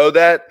didn't know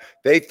that.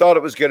 They thought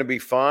it was going to be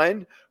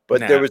fine,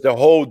 but there was a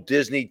whole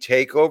Disney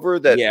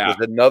takeover that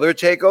was another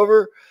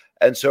takeover.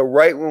 And so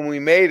right when we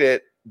made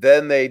it,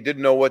 then they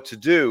didn't know what to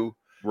do.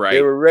 Right.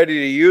 They were ready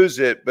to use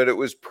it, but it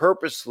was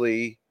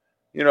purposely,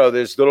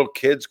 there's little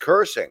kids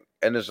cursing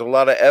and there's a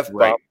lot of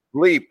F-bomb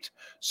bleeped.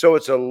 So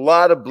it's a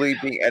lot of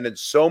bleeping and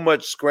it's so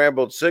much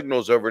scrambled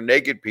signals over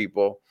naked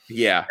people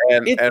Yeah.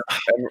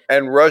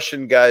 and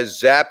Russian guys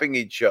zapping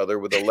each other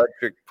with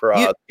electric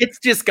prods.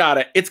 It's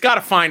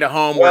gotta find a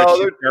home where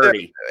it's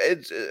dirty.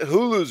 It's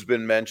Hulu's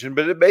been mentioned,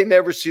 but it may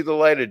never see the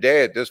light of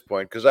day at this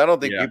point because I don't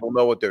think people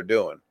know what they're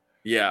doing.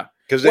 Yeah.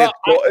 Because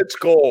it's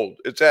gold.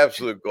 It's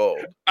absolute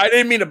gold. I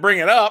didn't mean to bring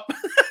it up.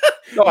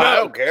 No, I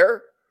don't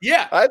care.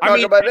 Yeah. I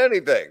talk about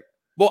anything.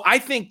 Well, I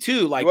think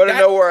too, like, you want to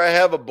know where I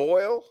have a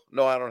boil?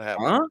 No, I don't have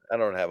Huh? I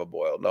don't have a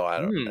boil. No, I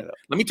don't.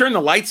 Let me turn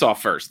the lights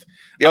off first.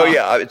 Oh,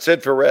 yeah. It's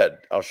infrared.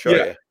 I'll show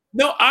you.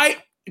 No,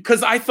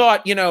 because I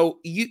thought, you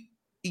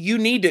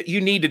need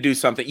to do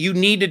something. You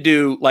need to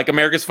do like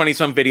America's Funniest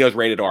Home Videos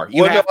rated R.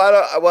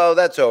 Well,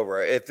 that's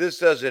over. If this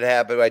doesn't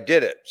happen, I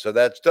did it. So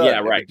that's done. Yeah,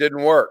 right. It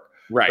didn't work.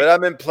 Right. But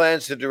I'm in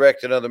plans to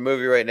direct another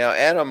movie right now.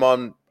 And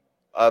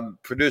I'm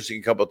producing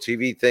a couple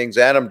TV things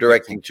and I'm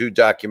directing 2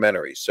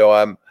 documentaries. So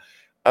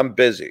I'm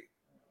busy.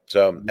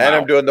 So, and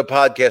I'm doing the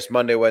podcast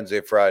Monday, Wednesday,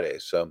 Friday.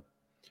 So,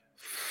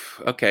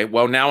 okay.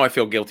 Well, now I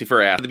feel guilty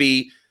for asking to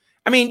be.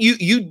 I mean,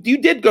 you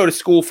did go to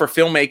school for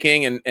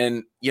filmmaking,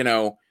 and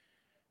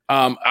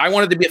I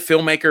wanted to be a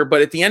filmmaker.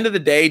 But at the end of the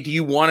day, do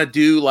you want to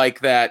do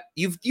like that?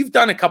 You've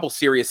done a couple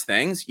serious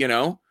things,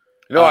 No,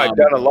 I've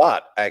done a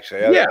lot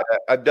actually.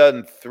 I've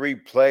done 3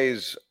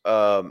 plays, 2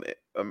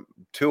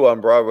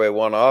 on Broadway,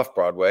 1 off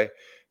Broadway,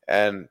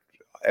 and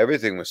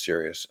everything was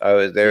serious. I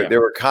was there.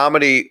 There were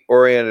comedy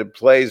oriented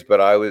plays,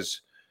 but I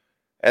was,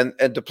 and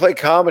to play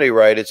comedy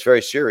right, it's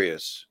very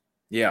serious.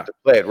 Yeah. To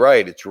play it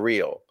right, it's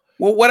real.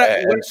 Well,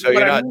 so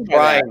you're not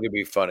trying to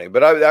be funny.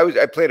 But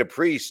I played a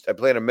priest. I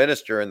played a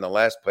minister in the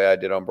last play I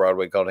did on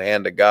Broadway called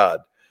Hand of God,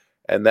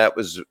 and that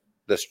was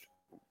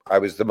I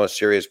was the most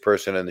serious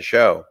person in the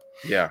show.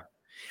 Yeah.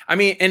 I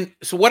mean, and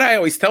so what I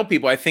always tell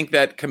people, I think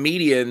that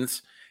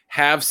comedians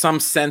have some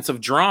sense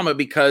of drama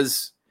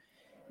because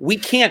we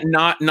can't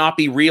not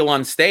be real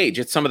on stage.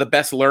 It's some of the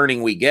best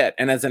learning we get.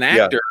 And as an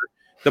actor,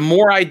 the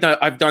more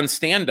I've done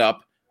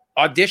stand-up,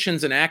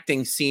 auditions and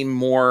acting seem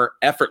more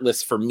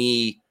effortless for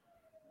me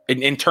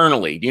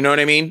internally. Do you know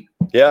what I mean?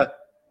 Yeah.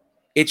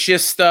 It's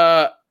just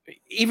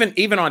even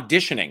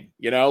auditioning,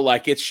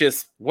 like it's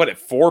just if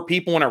 4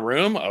 people in a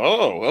room?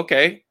 Oh,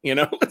 okay.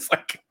 It's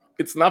like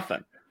it's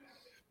nothing.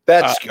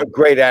 That's a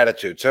great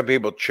attitude. Some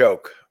people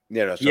choke.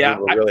 Some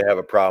people really have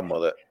a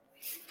problem with it.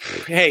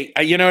 Hey,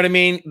 you know what I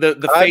mean?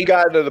 I've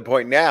gotten to the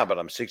point now, but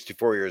I'm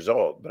 64 years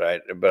old.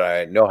 But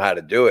I know how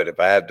to do it. If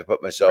I have to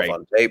put myself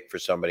on tape for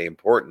somebody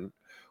important,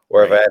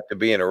 or if I have to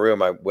be in a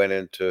room, I went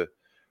in to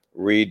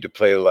read to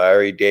play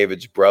Larry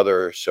David's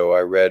brother. So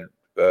I read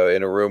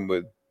in a room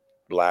with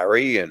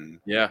Larry and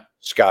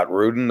Scott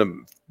Rudin,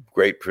 the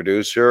great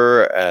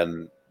producer,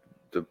 and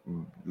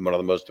one of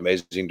the most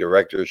amazing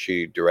directors.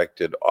 She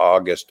directed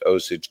August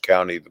Osage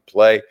County, the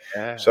play.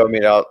 Yeah. So I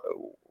mean,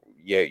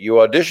 you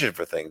audition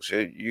for things.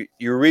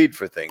 You read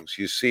for things.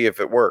 You see if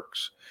it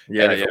works.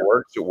 Yeah, and if it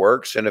works, it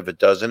works, and if it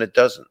doesn't, it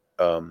doesn't.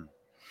 So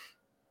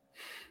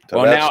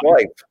that's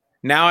life.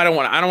 Now I don't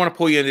want to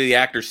pull you into the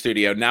actor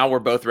studio. Now we're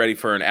both ready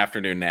for an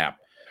afternoon nap.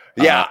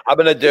 Yeah, I'm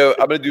gonna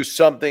do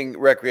something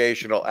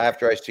recreational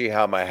after I see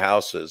how my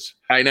house is.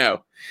 I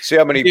know. See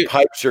how many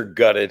pipes are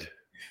gutted.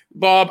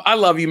 Bob, I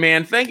love you,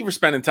 man. Thank you for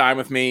spending time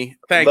with me.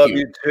 Thank you. Love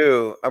you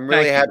too. I'm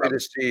really happy to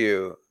see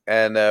you,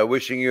 and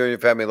wishing you and your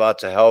family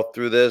lots of health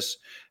through this.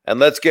 And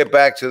let's get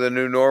back to the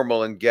new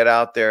normal and get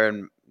out there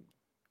and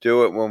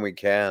do it when we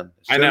can.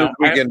 As soon as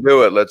we can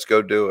do it, let's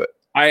go do it.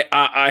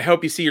 I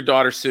hope you see your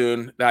daughter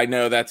soon. I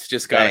know that's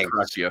just gotta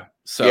crush you.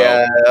 So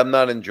yeah, I'm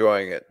not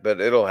enjoying it,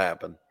 but it'll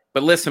happen.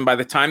 But listen, by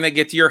the time they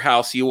get to your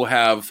house, you will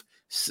have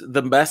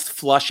the best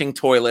flushing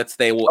toilets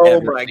they will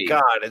ever see. Oh my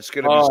God, it's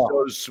going to be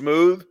so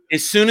smooth.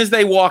 As soon as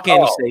they walk in,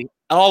 you say,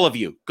 all of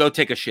you, go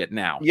take a shit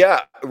now.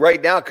 Yeah,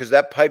 right now, because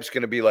that pipe's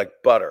going to be like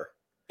butter.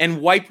 And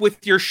wipe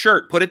with your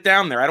shirt. Put it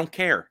down there. I don't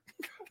care.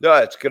 No,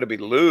 it's going to be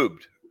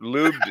lubed.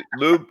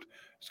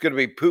 It's going to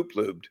be poop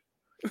lubed.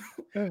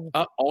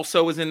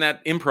 Also is in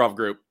that improv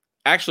group.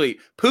 Actually,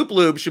 Poop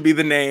Lube should be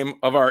the name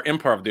of our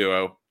improv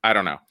duo. I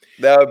don't know.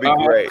 That would be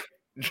great.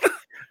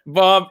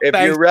 Bob, if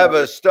you have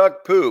a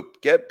stuck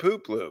poop, get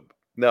Poop Lube.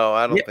 No,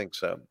 I don't think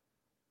so.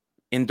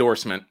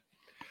 Endorsement.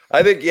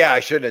 I think, I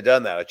shouldn't have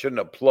done that. I shouldn't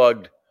have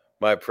plugged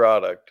my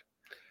product.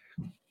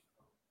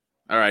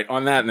 All right.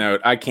 On that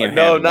note, I can't.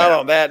 No, not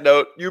on that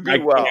note. You be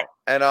well.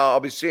 And I'll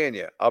be seeing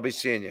you.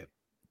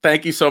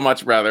 Thank you so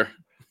much, brother.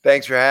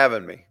 Thanks for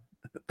having me.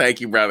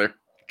 Thank you, brother.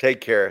 Take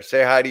care.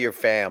 Say hi to your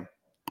fam.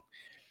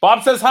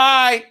 Bob says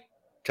hi.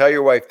 Tell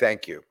your wife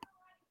thank you.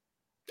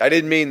 I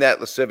didn't mean that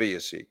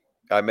lasciviously.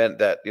 I meant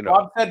that,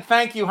 Bob said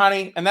thank you,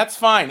 honey, and that's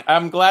fine.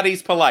 I'm glad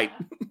he's polite.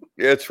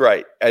 That's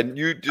right. And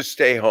you just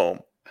stay home.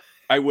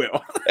 I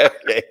will.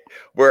 Okay.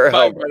 We're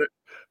home.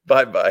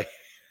 Bye-bye.